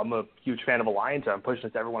 I'm a huge fan of Alliance. I'm pushing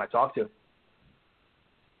it to everyone I talk to.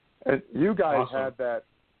 And you guys had the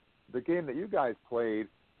game that you guys played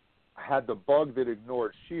had the bug that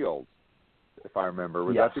ignored shields, if I remember.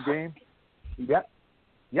 Was that the game? Yep.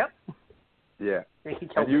 Yeah.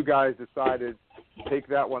 And you guys decided to take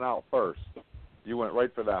that one out first. You went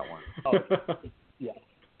right for that one. Oh, yeah.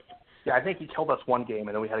 Yeah, I think he killed us one game,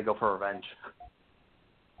 and then we had to go for revenge.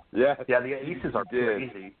 Yeah. Yeah, the aces are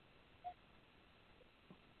crazy.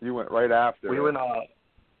 You went right after.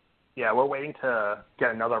 We're waiting to get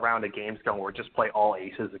another round of games going where we just play all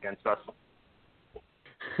aces against us.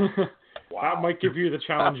 That might give you the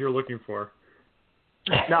challenge you're looking for.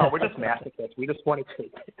 No, we're just masochists. We just want to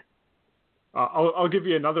take it. I'll give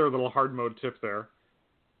you another little hard mode tip there.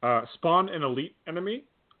 Spawn an elite enemy,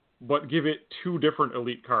 but give it 2 different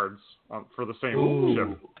elite cards for the same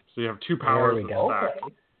ship. So you have 2 powers in stack.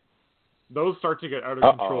 Okay. Those start to get out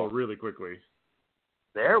of control really quickly.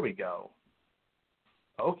 There we go.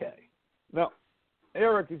 Okay. Now,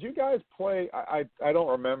 Eric, did you guys play, I don't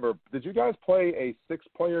remember, did you guys play a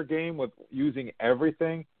 6-player game with using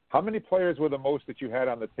everything? How many players were the most that you had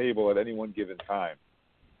on the table at any one given time?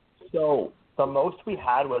 So the most we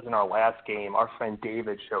had was in our last game. Our friend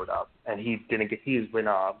David showed up, and he's been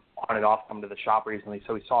on and off coming to the shop recently,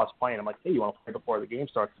 so he saw us playing. I'm like, hey, you want to play before the game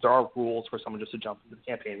starts? There are rules for someone just to jump into the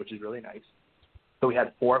campaign, which is really nice. So we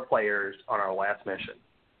had 4 players on our last mission.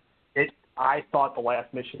 I thought the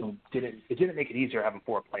last mission didn't make it easier having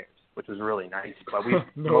 4 players, which was really nice. But we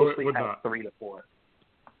mostly had 3 to 4.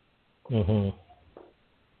 Mhm.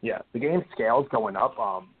 Yeah, the game scales going up.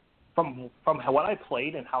 From what I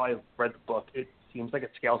played and how I read the book, it seems like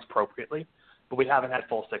it scales appropriately, but we haven't had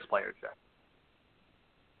full 6 players yet.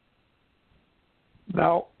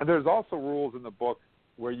 Now, there's also rules in the book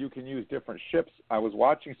where you can use different ships. I was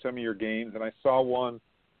watching some of your games, and I saw one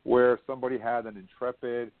where somebody had an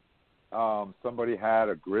Intrepid, somebody had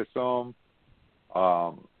a Grissom,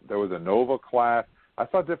 there was a Nova class. I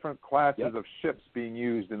saw different classes of ships being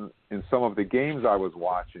used in some of the games I was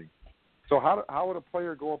watching. So how would a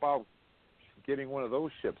player go about getting one of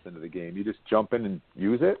those ships into the game? You just jump in and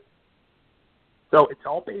use it? So it's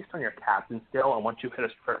all based on your captain skill, and once you hit a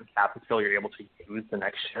certain captain skill, you're able to use the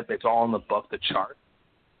next ship. It's all in the book, the chart.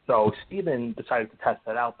 So Steven decided to test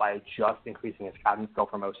that out by just increasing his captain skill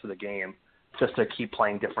for most of the game, just to keep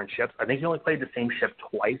playing different ships. I think he only played the same ship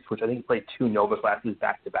twice, which I think he played 2 Nova classes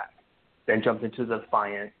back-to-back. Then jumped into the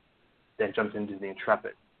Defiant, then jumped into the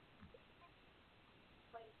Intrepid.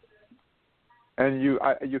 And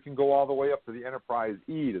you can go all the way up to the Enterprise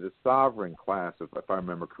E, to the Sovereign class, if I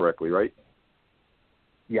remember correctly, right?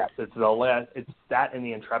 Yes, it's that and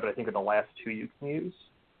the Intrepid, I think, are the last 2 you can use,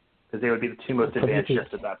 because they would be the 2 most advanced ships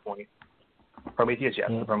at that point. Prometheus, yes,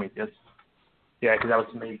 the Prometheus. Yeah, because that was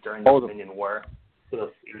made during the Dominion War, so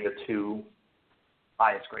those are the 2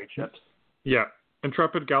 highest grade ships. Yeah,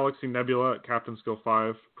 Intrepid, Galaxy, Nebula at Captain Skill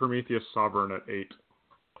 5, Prometheus, Sovereign at 8.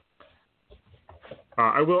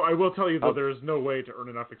 I will tell you that there is no way to earn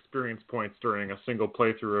enough experience points during a single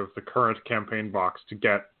playthrough of the current campaign box to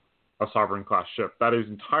get a Sovereign class ship. That is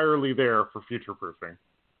entirely there for future proofing.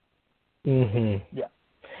 Mhm. Yeah.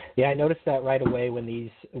 Yeah, I noticed that right away when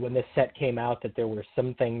this set came out, that there were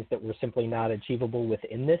some things that were simply not achievable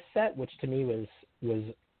within this set, which to me was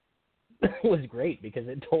was great because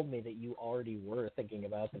it told me that you already were thinking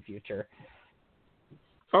about the future.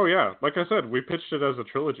 Oh yeah, like I said, we pitched it as a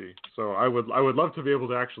trilogy, so I would love to be able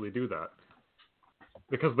to actually do that,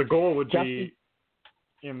 because the goal would be,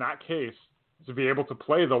 in that case, to be able to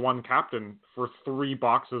play the one captain for 3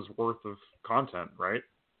 boxes worth of content, right?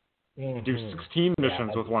 Mm-hmm. Do 16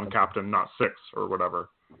 missions with one captain, not 6 or whatever.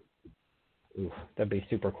 Ooh, that'd be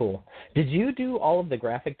super cool. Did you do all of the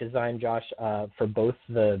graphic design, Josh, for both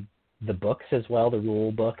the books as well, the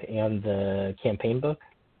rule book and the campaign book?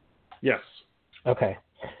 Yes. Okay.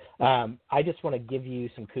 I just want to give you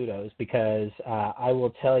some kudos because I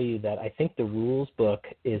will tell you that I think the rules book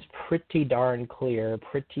is pretty darn clear,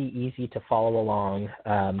 pretty easy to follow along.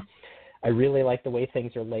 I really like the way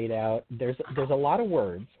things are laid out. There's a lot of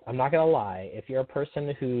words. I'm not going to lie. If you're a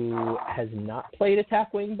person who has not played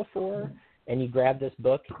Attack Wing before and you grab this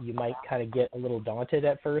book, you might kind of get a little daunted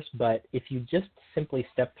at first. But if you just simply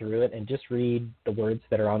step through it and just read the words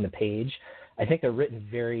that are on the page, I think they're written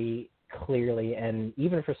very clearly. And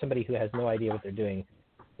even for somebody who has no idea what they're doing,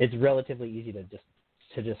 it's relatively easy to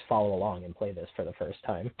just follow along and play this for the first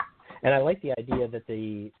time. And I like the idea that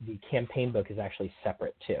the campaign book is actually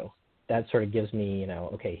separate too. That sort of gives me,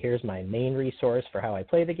 okay, here's my main resource for how I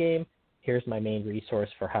play the game. Here's my main resource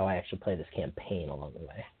for how I actually play this campaign along the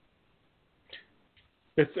way.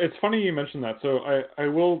 It's funny you mentioned that. So I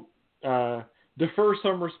will defer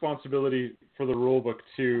some responsibility for the rulebook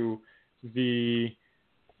to the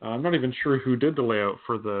I'm not even sure who did the layout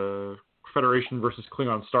for the Federation versus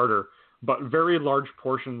Klingon starter, but very large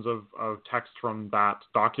portions of text from that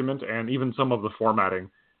document and even some of the formatting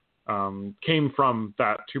came from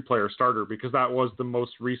that 2-player starter, because that was the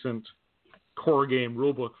most recent core game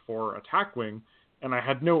rulebook for Attack Wing, and I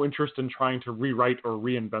had no interest in trying to rewrite or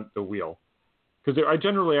reinvent the wheel, because I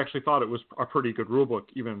generally actually thought it was a pretty good rulebook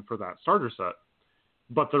even for that starter set.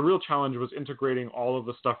 But the real challenge was integrating all of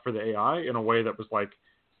the stuff for the AI in a way that was like,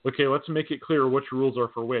 okay, let's make it clear which rules are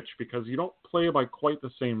for which, because you don't play by quite the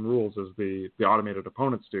same rules as the automated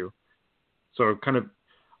opponents do. So kind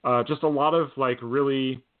of just a lot of like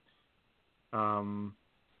really kind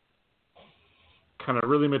of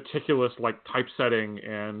really meticulous like typesetting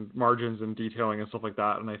and margins and detailing and stuff like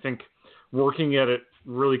that. And I think working at it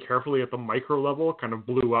really carefully at the micro level kind of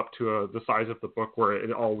blew up to the size of the book where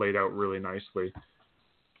it all laid out really nicely.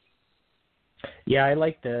 Yeah, I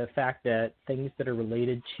like the fact that things that are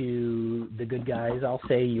related to the good guys, I'll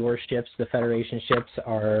say your ships, the Federation ships,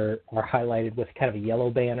 are highlighted with kind of a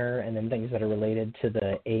yellow banner, and then things that are related to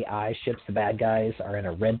the AI ships, the bad guys, are in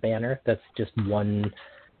a red banner. That's just one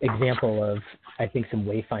example of, I think, some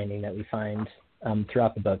wayfinding that we find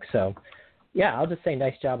throughout the book. So, yeah, I'll just say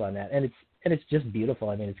nice job on that. And it's just beautiful.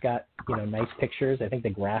 I mean, it's got, nice pictures. I think the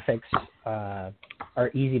graphics are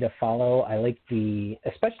easy to follow. I like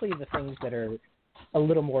especially the things that are a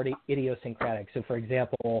little more idiosyncratic. So, for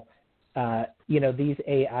example, these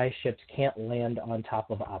AI ships can't land on top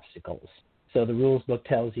of obstacles. So the rules book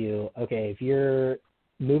tells you, okay, if you're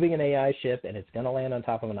moving an AI ship and it's going to land on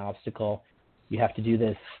top of an obstacle, you have to do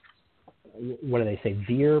this, what do they say,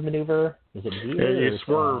 veer maneuver? Is it veer? You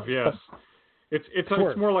swerve, yes. It's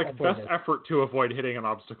more like best effort to avoid hitting an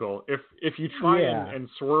obstacle. If you try and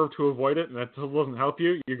swerve to avoid it and that doesn't help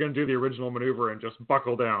you, you're going to do the original maneuver and just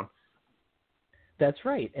buckle down. That's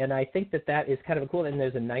right. And I think that is kind of cool. And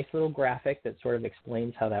there's a nice little graphic that sort of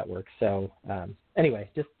explains how that works. So anyway,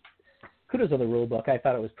 just kudos on the rule book. I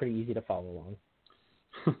thought it was pretty easy to follow along.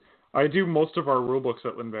 I do most of our rule books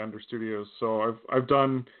at Linvander Studios. So I've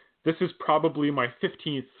done, this is probably my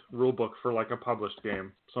 15th rule book for like a published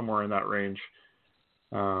game, somewhere in that range.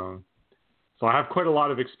 So I have quite a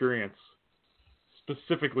lot of experience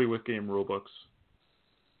specifically with game rule books.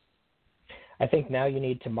 I think now you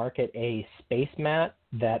need to market a space mat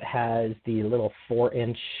that has the little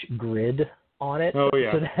 4-inch grid on it. Oh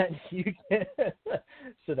yeah. So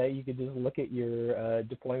that you can just look at your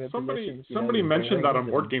deployment positions. Somebody mentioned that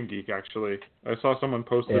on Board Game Geek, actually. I saw someone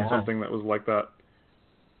posted something that was like that.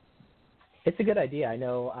 It's a good idea. I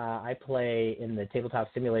know I play in the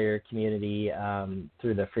tabletop simulator community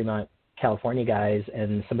through the Fremont, California guys,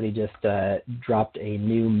 and somebody just dropped a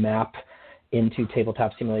new map into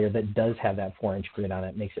Tabletop Simulator that does have that 4-inch grid on it.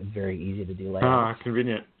 It makes it very easy to do layouts.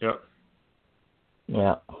 Convenient. Yep.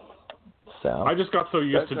 Yeah. So I just got so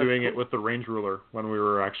used to doing it with the range ruler when we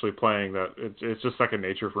were actually playing that it's just second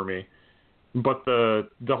nature for me. But the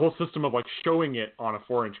whole system of like showing it on a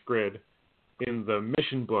 4-inch grid in the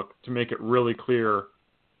mission book to make it really clear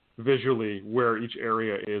visually where each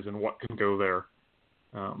area is and what can go there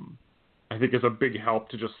I think is a big help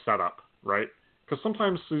to just set up, right? Because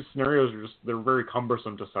sometimes these scenarios are they're very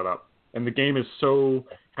cumbersome to set up. And the game is so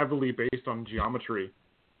heavily based on geometry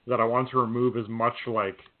that I want to remove as much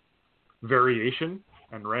like variation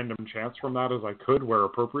and random chance from that as I could where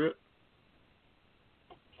appropriate.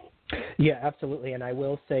 Yeah, absolutely. And I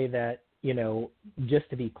will say that, just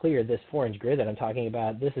to be clear, this 4-inch grid that I'm talking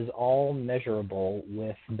about, this is all measurable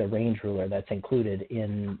with the range ruler that's included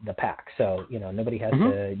in the pack. So, nobody has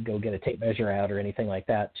to go get a tape measure out or anything like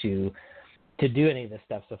that to do any of this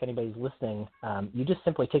stuff. So if anybody's listening, you just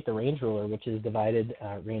simply take the range ruler, which is divided.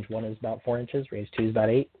 Range 1 is about 4 inches, range 2 is about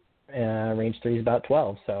 8, range 3 is about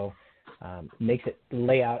 12. So makes it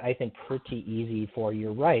lay out, I think, pretty easy for,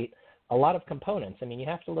 you're right, a lot of components. I mean, you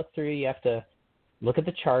have to look through, you have to look at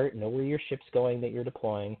the chart, know where your ship's going that you're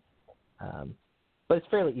deploying. But it's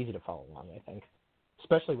fairly easy to follow along, I think,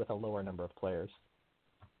 especially with a lower number of players.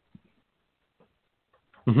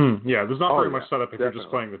 Mm-hmm. Yeah, there's not very much setup if you're just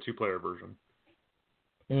playing the 2-player version.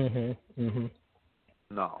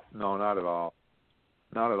 No, not at all.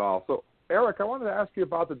 Not at all. So, Eric, I wanted to ask you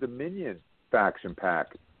about the Dominion faction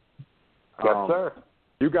pack. Yes, sir.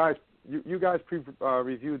 You guys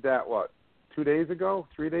reviewed that, 2 days ago?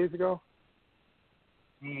 3 days ago?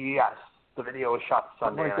 Yes. The video was shot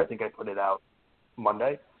Sunday, and I think I put it out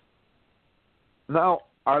Monday. Now,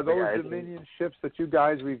 are those Dominion ships that you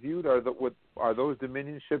guys reviewed, are those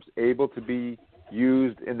Dominion ships able to be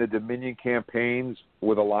used in the Dominion campaigns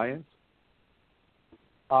with Alliance?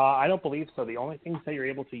 I don't believe so. The only things that you're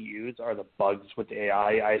able to use are the bugs with the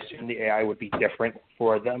AI. I assume the AI would be different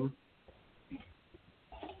for them,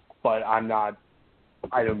 but I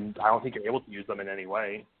don't think you're able to use them in any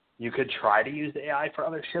way. You could try to use the AI for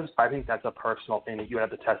other ships, but I think that's a personal thing that you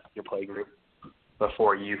have to test with your play group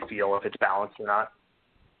before you feel if it's balanced or not.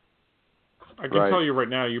 I can tell you right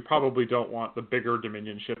now, you probably don't want the bigger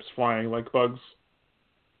Dominion ships flying like bugs.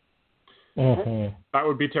 Mm-hmm. That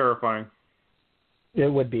would be terrifying. It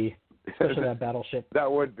would be, especially that battleship. That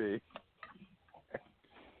would be.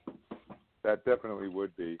 That definitely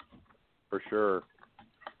would be, for sure.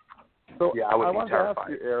 So yeah, I would I be wanted terrified.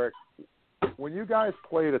 to ask you, Eric, when you guys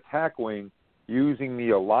played Attack Wing using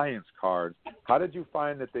the Alliance cards, how did you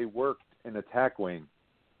find that they worked in Attack Wing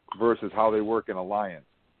versus how they work in Alliance?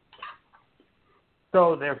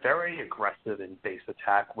 So they're very aggressive in base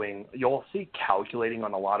Attack Wing. You'll see calculating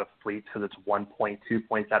on a lot of fleets because it's 1 point, 2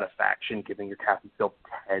 points out of faction, giving your captain still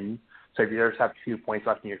 10. So if you just have 2 points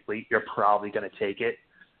left in your fleet, you're probably going to take it.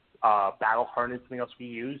 Battle Harness is something else we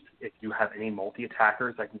used. If you have any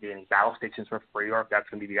multi-attackers that can get any battle stations for free, or if that's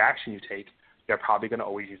going to be the action you take, you're probably going to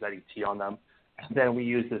always use that ET on them. And then we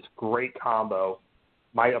use this great combo.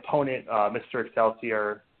 My opponent, Mr.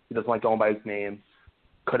 Excelsior, he doesn't like going by his name,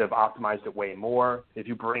 could have optimized it way more. If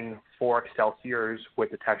you bring 4 Excelsiors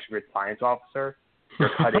with the Texture Grid Science Officer,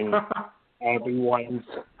 you're cutting everyone's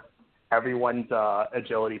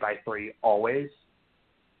agility by 3 always.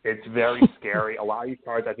 It's very scary. A lot of these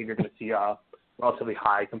cards, I think you're going to see a relatively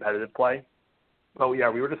high competitive play. But yeah,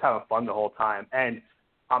 we were just having fun the whole time. And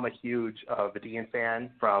I'm a huge Vidian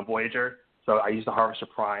fan from Voyager, so I use the Harvester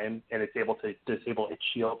Prime, and it's able to disable its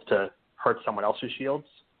shields to hurt someone else's shields.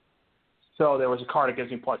 So there was a card that gives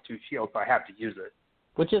me +2 shields, so I have to use it.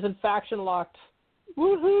 Which isn't faction locked.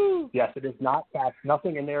 Woohoo! Yes, it is not.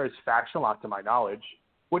 Nothing in there is faction locked to my knowledge,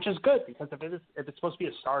 which is good because if it's supposed to be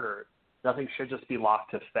a starter, nothing should just be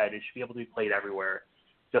locked to Fed. It should be able to be played everywhere,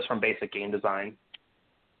 just from basic game design.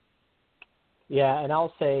 Yeah, and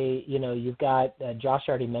I'll say, you've got, Josh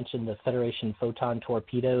already mentioned the Federation Photon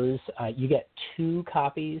Torpedoes. You get 2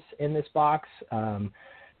 copies in this box,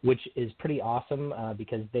 which is pretty awesome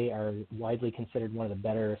because they are widely considered one of the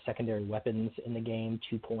better secondary weapons in the game.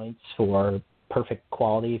 2 points for perfect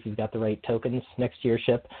quality if you've got the right tokens next to your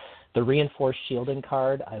ship. The Reinforced Shielding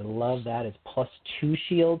card, I love that. It's +2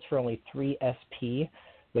 shields for only 3 SP,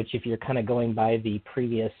 which if you're kind of going by the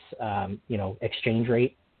previous, exchange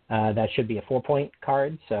rate, that should be a 4-point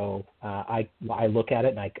card. So I look at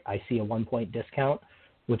it and I see a 1-point discount,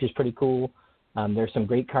 which is pretty cool. There's some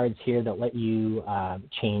great cards here that let you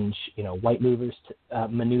change, white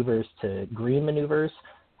maneuvers to green maneuvers.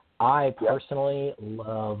 I personally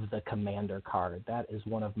love the Commander card. That is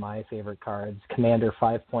one of my favorite cards. Commander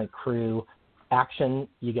 5-point crew. Action,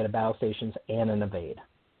 you get a battle stations and an evade.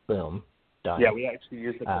 Boom. Done. Yeah, we actually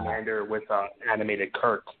use the Commander with animated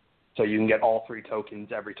Kirk, so you can get all 3 tokens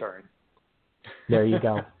every turn. There you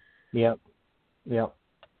go. Yep.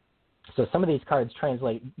 So some of these cards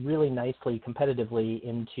translate really nicely competitively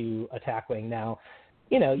into Attack Wing. Now,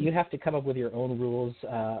 you have to come up with your own rules,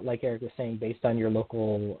 like Eric was saying, based on your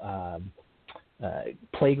local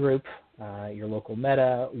playgroup, your local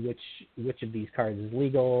meta, which of these cards is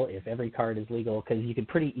legal, if every card is legal, because you could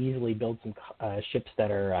pretty easily build some ships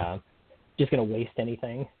that are just going to waste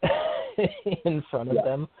anything in front of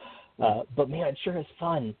them. But man, it sure is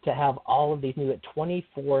fun to have all of these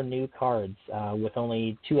 24 new cards with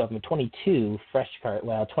only 2 of them, 22 fresh cards,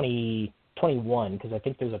 21, because I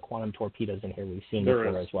think there's a Quantum Torpedoes in here we've seen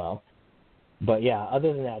before as well. But yeah,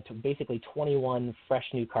 other than that, basically 21 fresh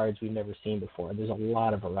new cards we've never seen before. There's a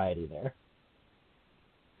lot of variety there.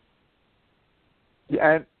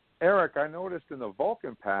 Yeah, and Eric, I noticed in the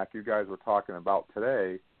Vulcan pack you guys were talking about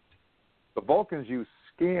today, the Vulcans use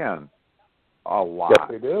scan a lot. Yes,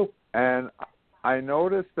 they do. And I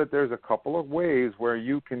noticed that there's a couple of ways where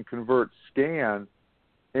you can convert scan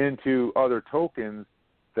into other tokens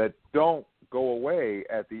that don't go away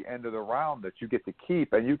at the end of the round that you get to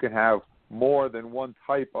keep, and you can have more than one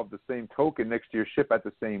type of the same token next to your ship at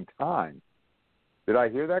the same time. Did I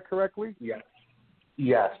hear that correctly? Yes.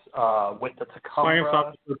 With the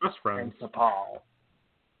Tacumba and Nepal,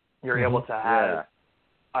 you're able to have.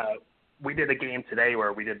 We did a game today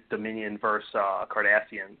where we did Dominion versus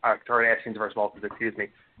Cardassians versus Vulcans,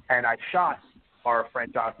 and I shot our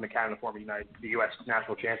friend Jonathan McCann, the U.S.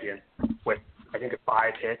 national champion, with I think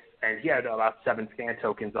 5 hits, and he had about 7 scan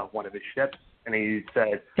tokens on one of his ships, and he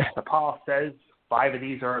said, Nepal says 5 of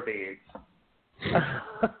these are evades.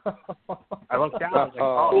 I looked down, I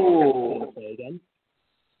was like, again.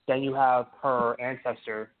 Then you have her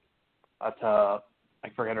ancestor, I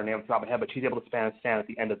forget her name off the top of my head, but she's able to stand at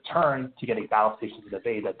the end of turn to get a battle stations in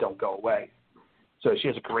evade that don't go away. So she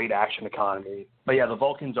has a great action economy. But yeah, the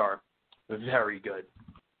Vulcans are very good.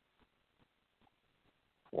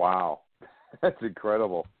 Wow. That's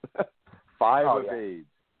incredible. 5 evades.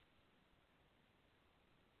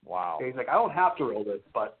 Wow. He's like, I don't have to roll this,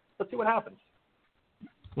 but let's see what happens.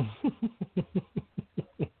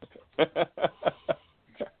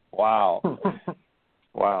 Wow.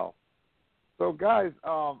 Wow. So, guys,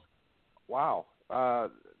 wow.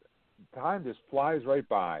 Time just flies right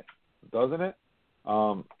by, doesn't it?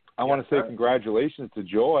 I want to say congratulations to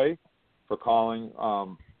Joy for calling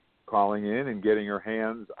in and getting her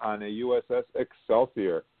hands on a USS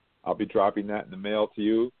Excelsior. I'll be dropping that in the mail to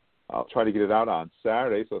you. I'll try to get it out on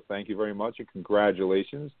Saturday, so thank you very much and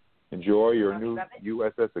congratulations. Enjoy your new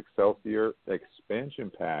USS Excelsior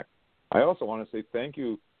expansion pack. I also want to say thank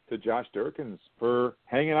you to Josh Derksen for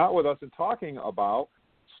hanging out with us and talking about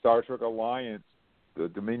Star Trek Alliance, the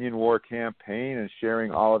Dominion War campaign, and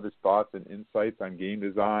sharing all of his thoughts and insights on game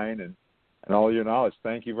design and all your knowledge.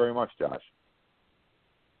 Thank you very much, Josh.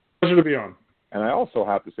 Pleasure to be on. And I also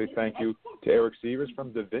have to say thank you to Eric Sievers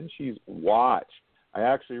from Davinci's Watch. I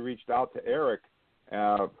actually reached out to Eric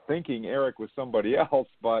thinking Eric was somebody else,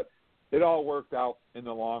 but it all worked out in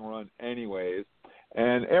the long run anyways.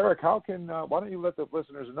 And Eric, why don't you let the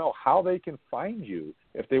listeners know how they can find you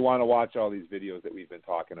if they want to watch all these videos that we've been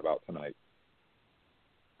talking about tonight?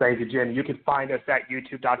 Thank you, Jim. You can find us at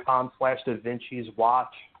youtube.com/Davinci's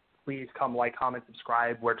Watch. Please come like, comment,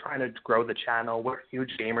 subscribe. We're trying to grow the channel. We're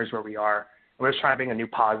huge gamers where we are. We're just trying to bring a new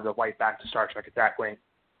positive light back to Star Trek Attack Wing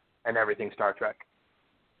and everything Star Trek.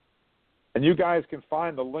 And you guys can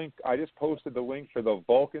find the link. I just posted the link for the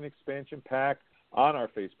Vulcan expansion pack on our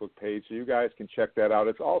Facebook page, so you guys can check that out.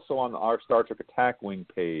 It's also on our Star Trek Attack Wing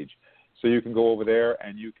page. So you can go over there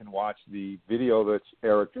and you can watch the video that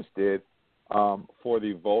Eric just did for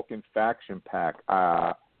the Vulcan faction pack.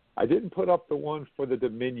 I didn't put up the one for the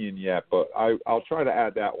Dominion yet, but I'll try to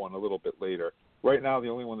add that one a little bit later. Right now, the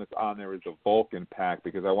only one that's on there is the Vulcan pack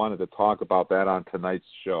because I wanted to talk about that on tonight's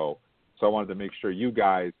show. So I wanted to make sure you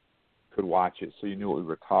guys could watch it so you knew what we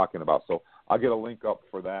were talking about. So I'll get a link up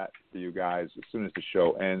for that to you guys as soon as the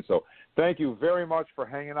show ends. So thank you very much for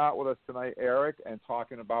hanging out with us tonight, Eric, and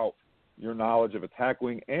talking about your knowledge of Attack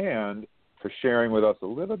Wing and for sharing with us a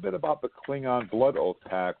little bit about the Klingon Blood Oath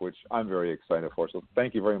pack, which I'm very excited for. So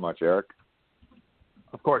thank you very much, Eric.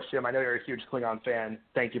 Of course, Jim. I know you're a huge Klingon fan.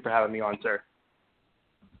 Thank you for having me on, sir.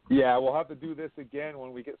 Yeah, we'll have to do this again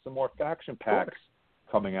when we get some more faction packs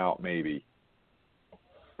coming out, maybe.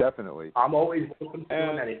 Definitely. I'm always open to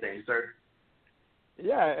doing anything, sir.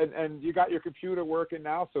 Yeah, and you got your computer working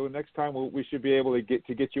now, so next time we should be able to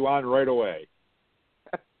get you on right away.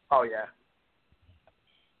 Oh, yeah.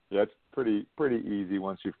 Yeah, it's pretty easy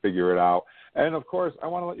once you figure it out. And, of course, I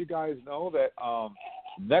want to let you guys know that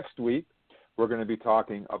next week we're going to be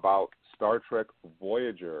talking about Star Trek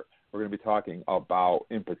Voyager. We're going to be talking about,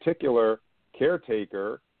 in particular,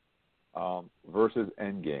 Caretaker versus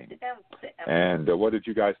Endgame. And what did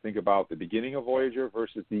you guys think about the beginning of Voyager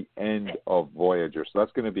versus the end of Voyager? So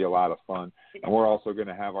that's going to be a lot of fun. And we're also going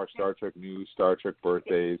to have our Star Trek news, Star Trek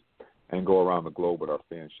birthdays, and go around the globe with our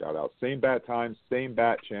fan shout-outs. Same bat time, same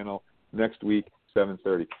bat channel, next week,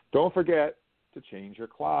 7:30. Don't forget to change your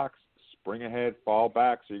clocks. Spring ahead, fall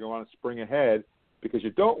back. So you're going to want to spring ahead because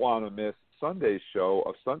you don't want to miss Sunday's show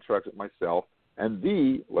of Sun Trek with myself and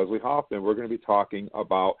the Leslie Hoffman. We're going to be talking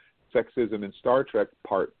about sexism in Star Trek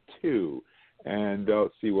Part 2. And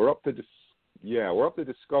let's see, we're up to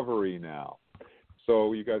Discovery now.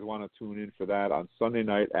 So you guys want to tune in for that on Sunday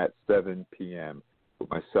night at 7 p.m. with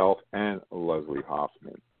myself and Leslie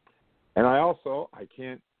Hoffman. And I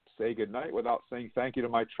can't say goodnight without saying thank you to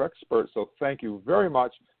my Trek expert. So thank you very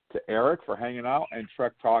much to Eric for hanging out and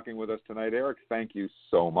Trek talking with us tonight. Eric, thank you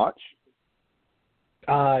so much.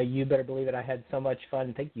 You better believe it. I had so much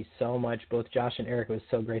fun. Thank you so much, both Josh and Eric. It was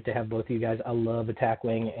so great to have both of you guys. I love Attack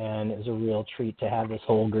Wing, and it was a real treat to have this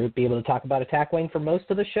whole group be able to talk about Attack Wing for most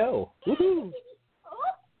of the show. Woohoo!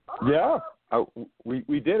 Yeah,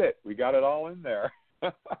 we did it. We got it all in there.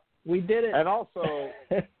 We did it. And also,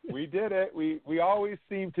 we did it. We always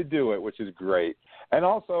seem to do it, which is great. And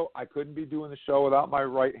also, I couldn't be doing the show without my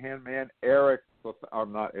right-hand man, Eric.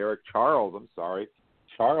 Charles, I'm sorry.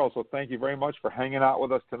 Charles, so thank you very much for hanging out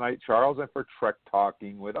with us tonight, Charles, and for Trek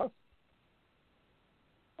talking with us.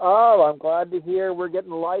 Oh, I'm glad to hear we're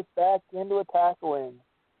getting life back into Attack Wing.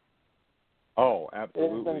 Oh,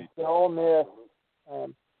 absolutely. It's been so missed.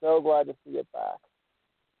 I'm so glad to see it back.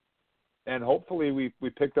 And hopefully we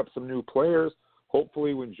picked up some new players.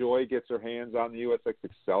 Hopefully when Joy gets her hands on the USS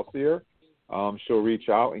Excelsior, she'll reach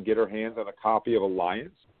out and get her hands on a copy of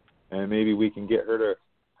Alliance, and maybe we can get her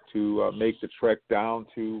to make the trek down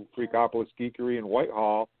to Freakopolis Geekery in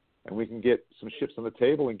Whitehall, and we can get some ships on the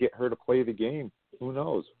table and get her to play the game. Who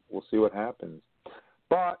knows? We'll see what happens.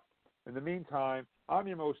 But in the meantime, I'm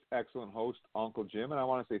your most excellent host, Uncle Jim, and I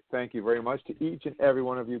want to say thank you very much to each and every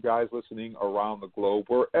one of you guys listening around the globe,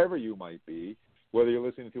 wherever you might be, whether you're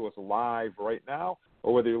listening to us live right now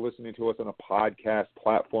or whether you're listening to us on a podcast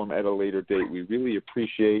platform at a later date. We really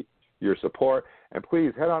appreciate your support. And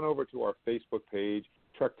please head on over to our Facebook page,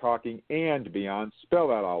 Trek Talking and Beyond. Spell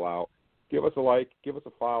that all out. Give us a like, give us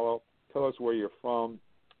a follow, tell us where you're from,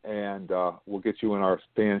 and we'll get you in our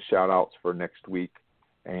fan shout-outs for next week,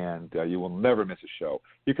 and you will never miss a show.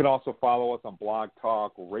 You can also follow us on Blog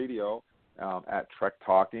Talk Radio at Trek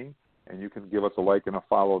Talking, and you can give us a like and a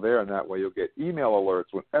follow there, and that way you'll get email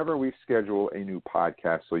alerts whenever we schedule a new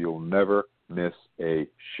podcast, so you'll never miss a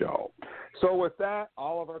show. So with that,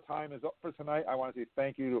 all of our time is up for tonight. I want to say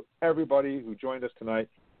thank you to everybody who joined us tonight.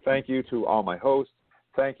 Thank you to all my hosts.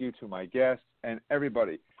 Thank you to my guests. And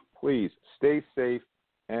everybody, please stay safe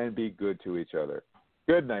and be good to each other.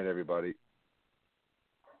 Good night, everybody.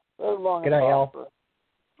 So long. Good night, y'all.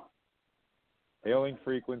 Hailing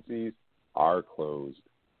frequencies are closed.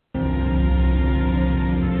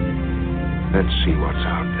 Let's see what's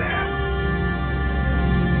out there.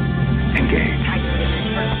 Engage.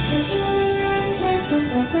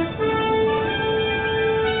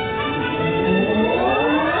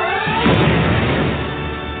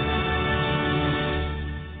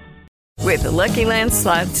 With the Lucky Land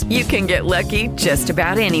Slots, you can get lucky just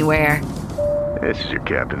about anywhere. This is your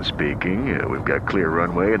captain speaking. We've got clear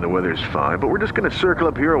runway and the weather's fine, but we're just going to circle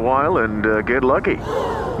up here a while and get lucky.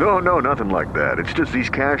 No, nothing like that. It's just these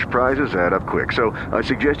cash prizes add up quick. So I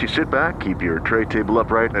suggest you sit back, keep your tray table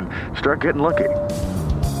upright, and start getting lucky.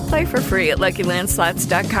 Play for free at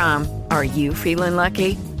LuckyLandSlots.com. Are you feeling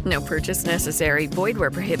lucky? No purchase necessary. Void where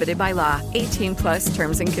prohibited by law. 18+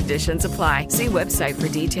 terms and conditions apply. See website for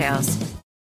details.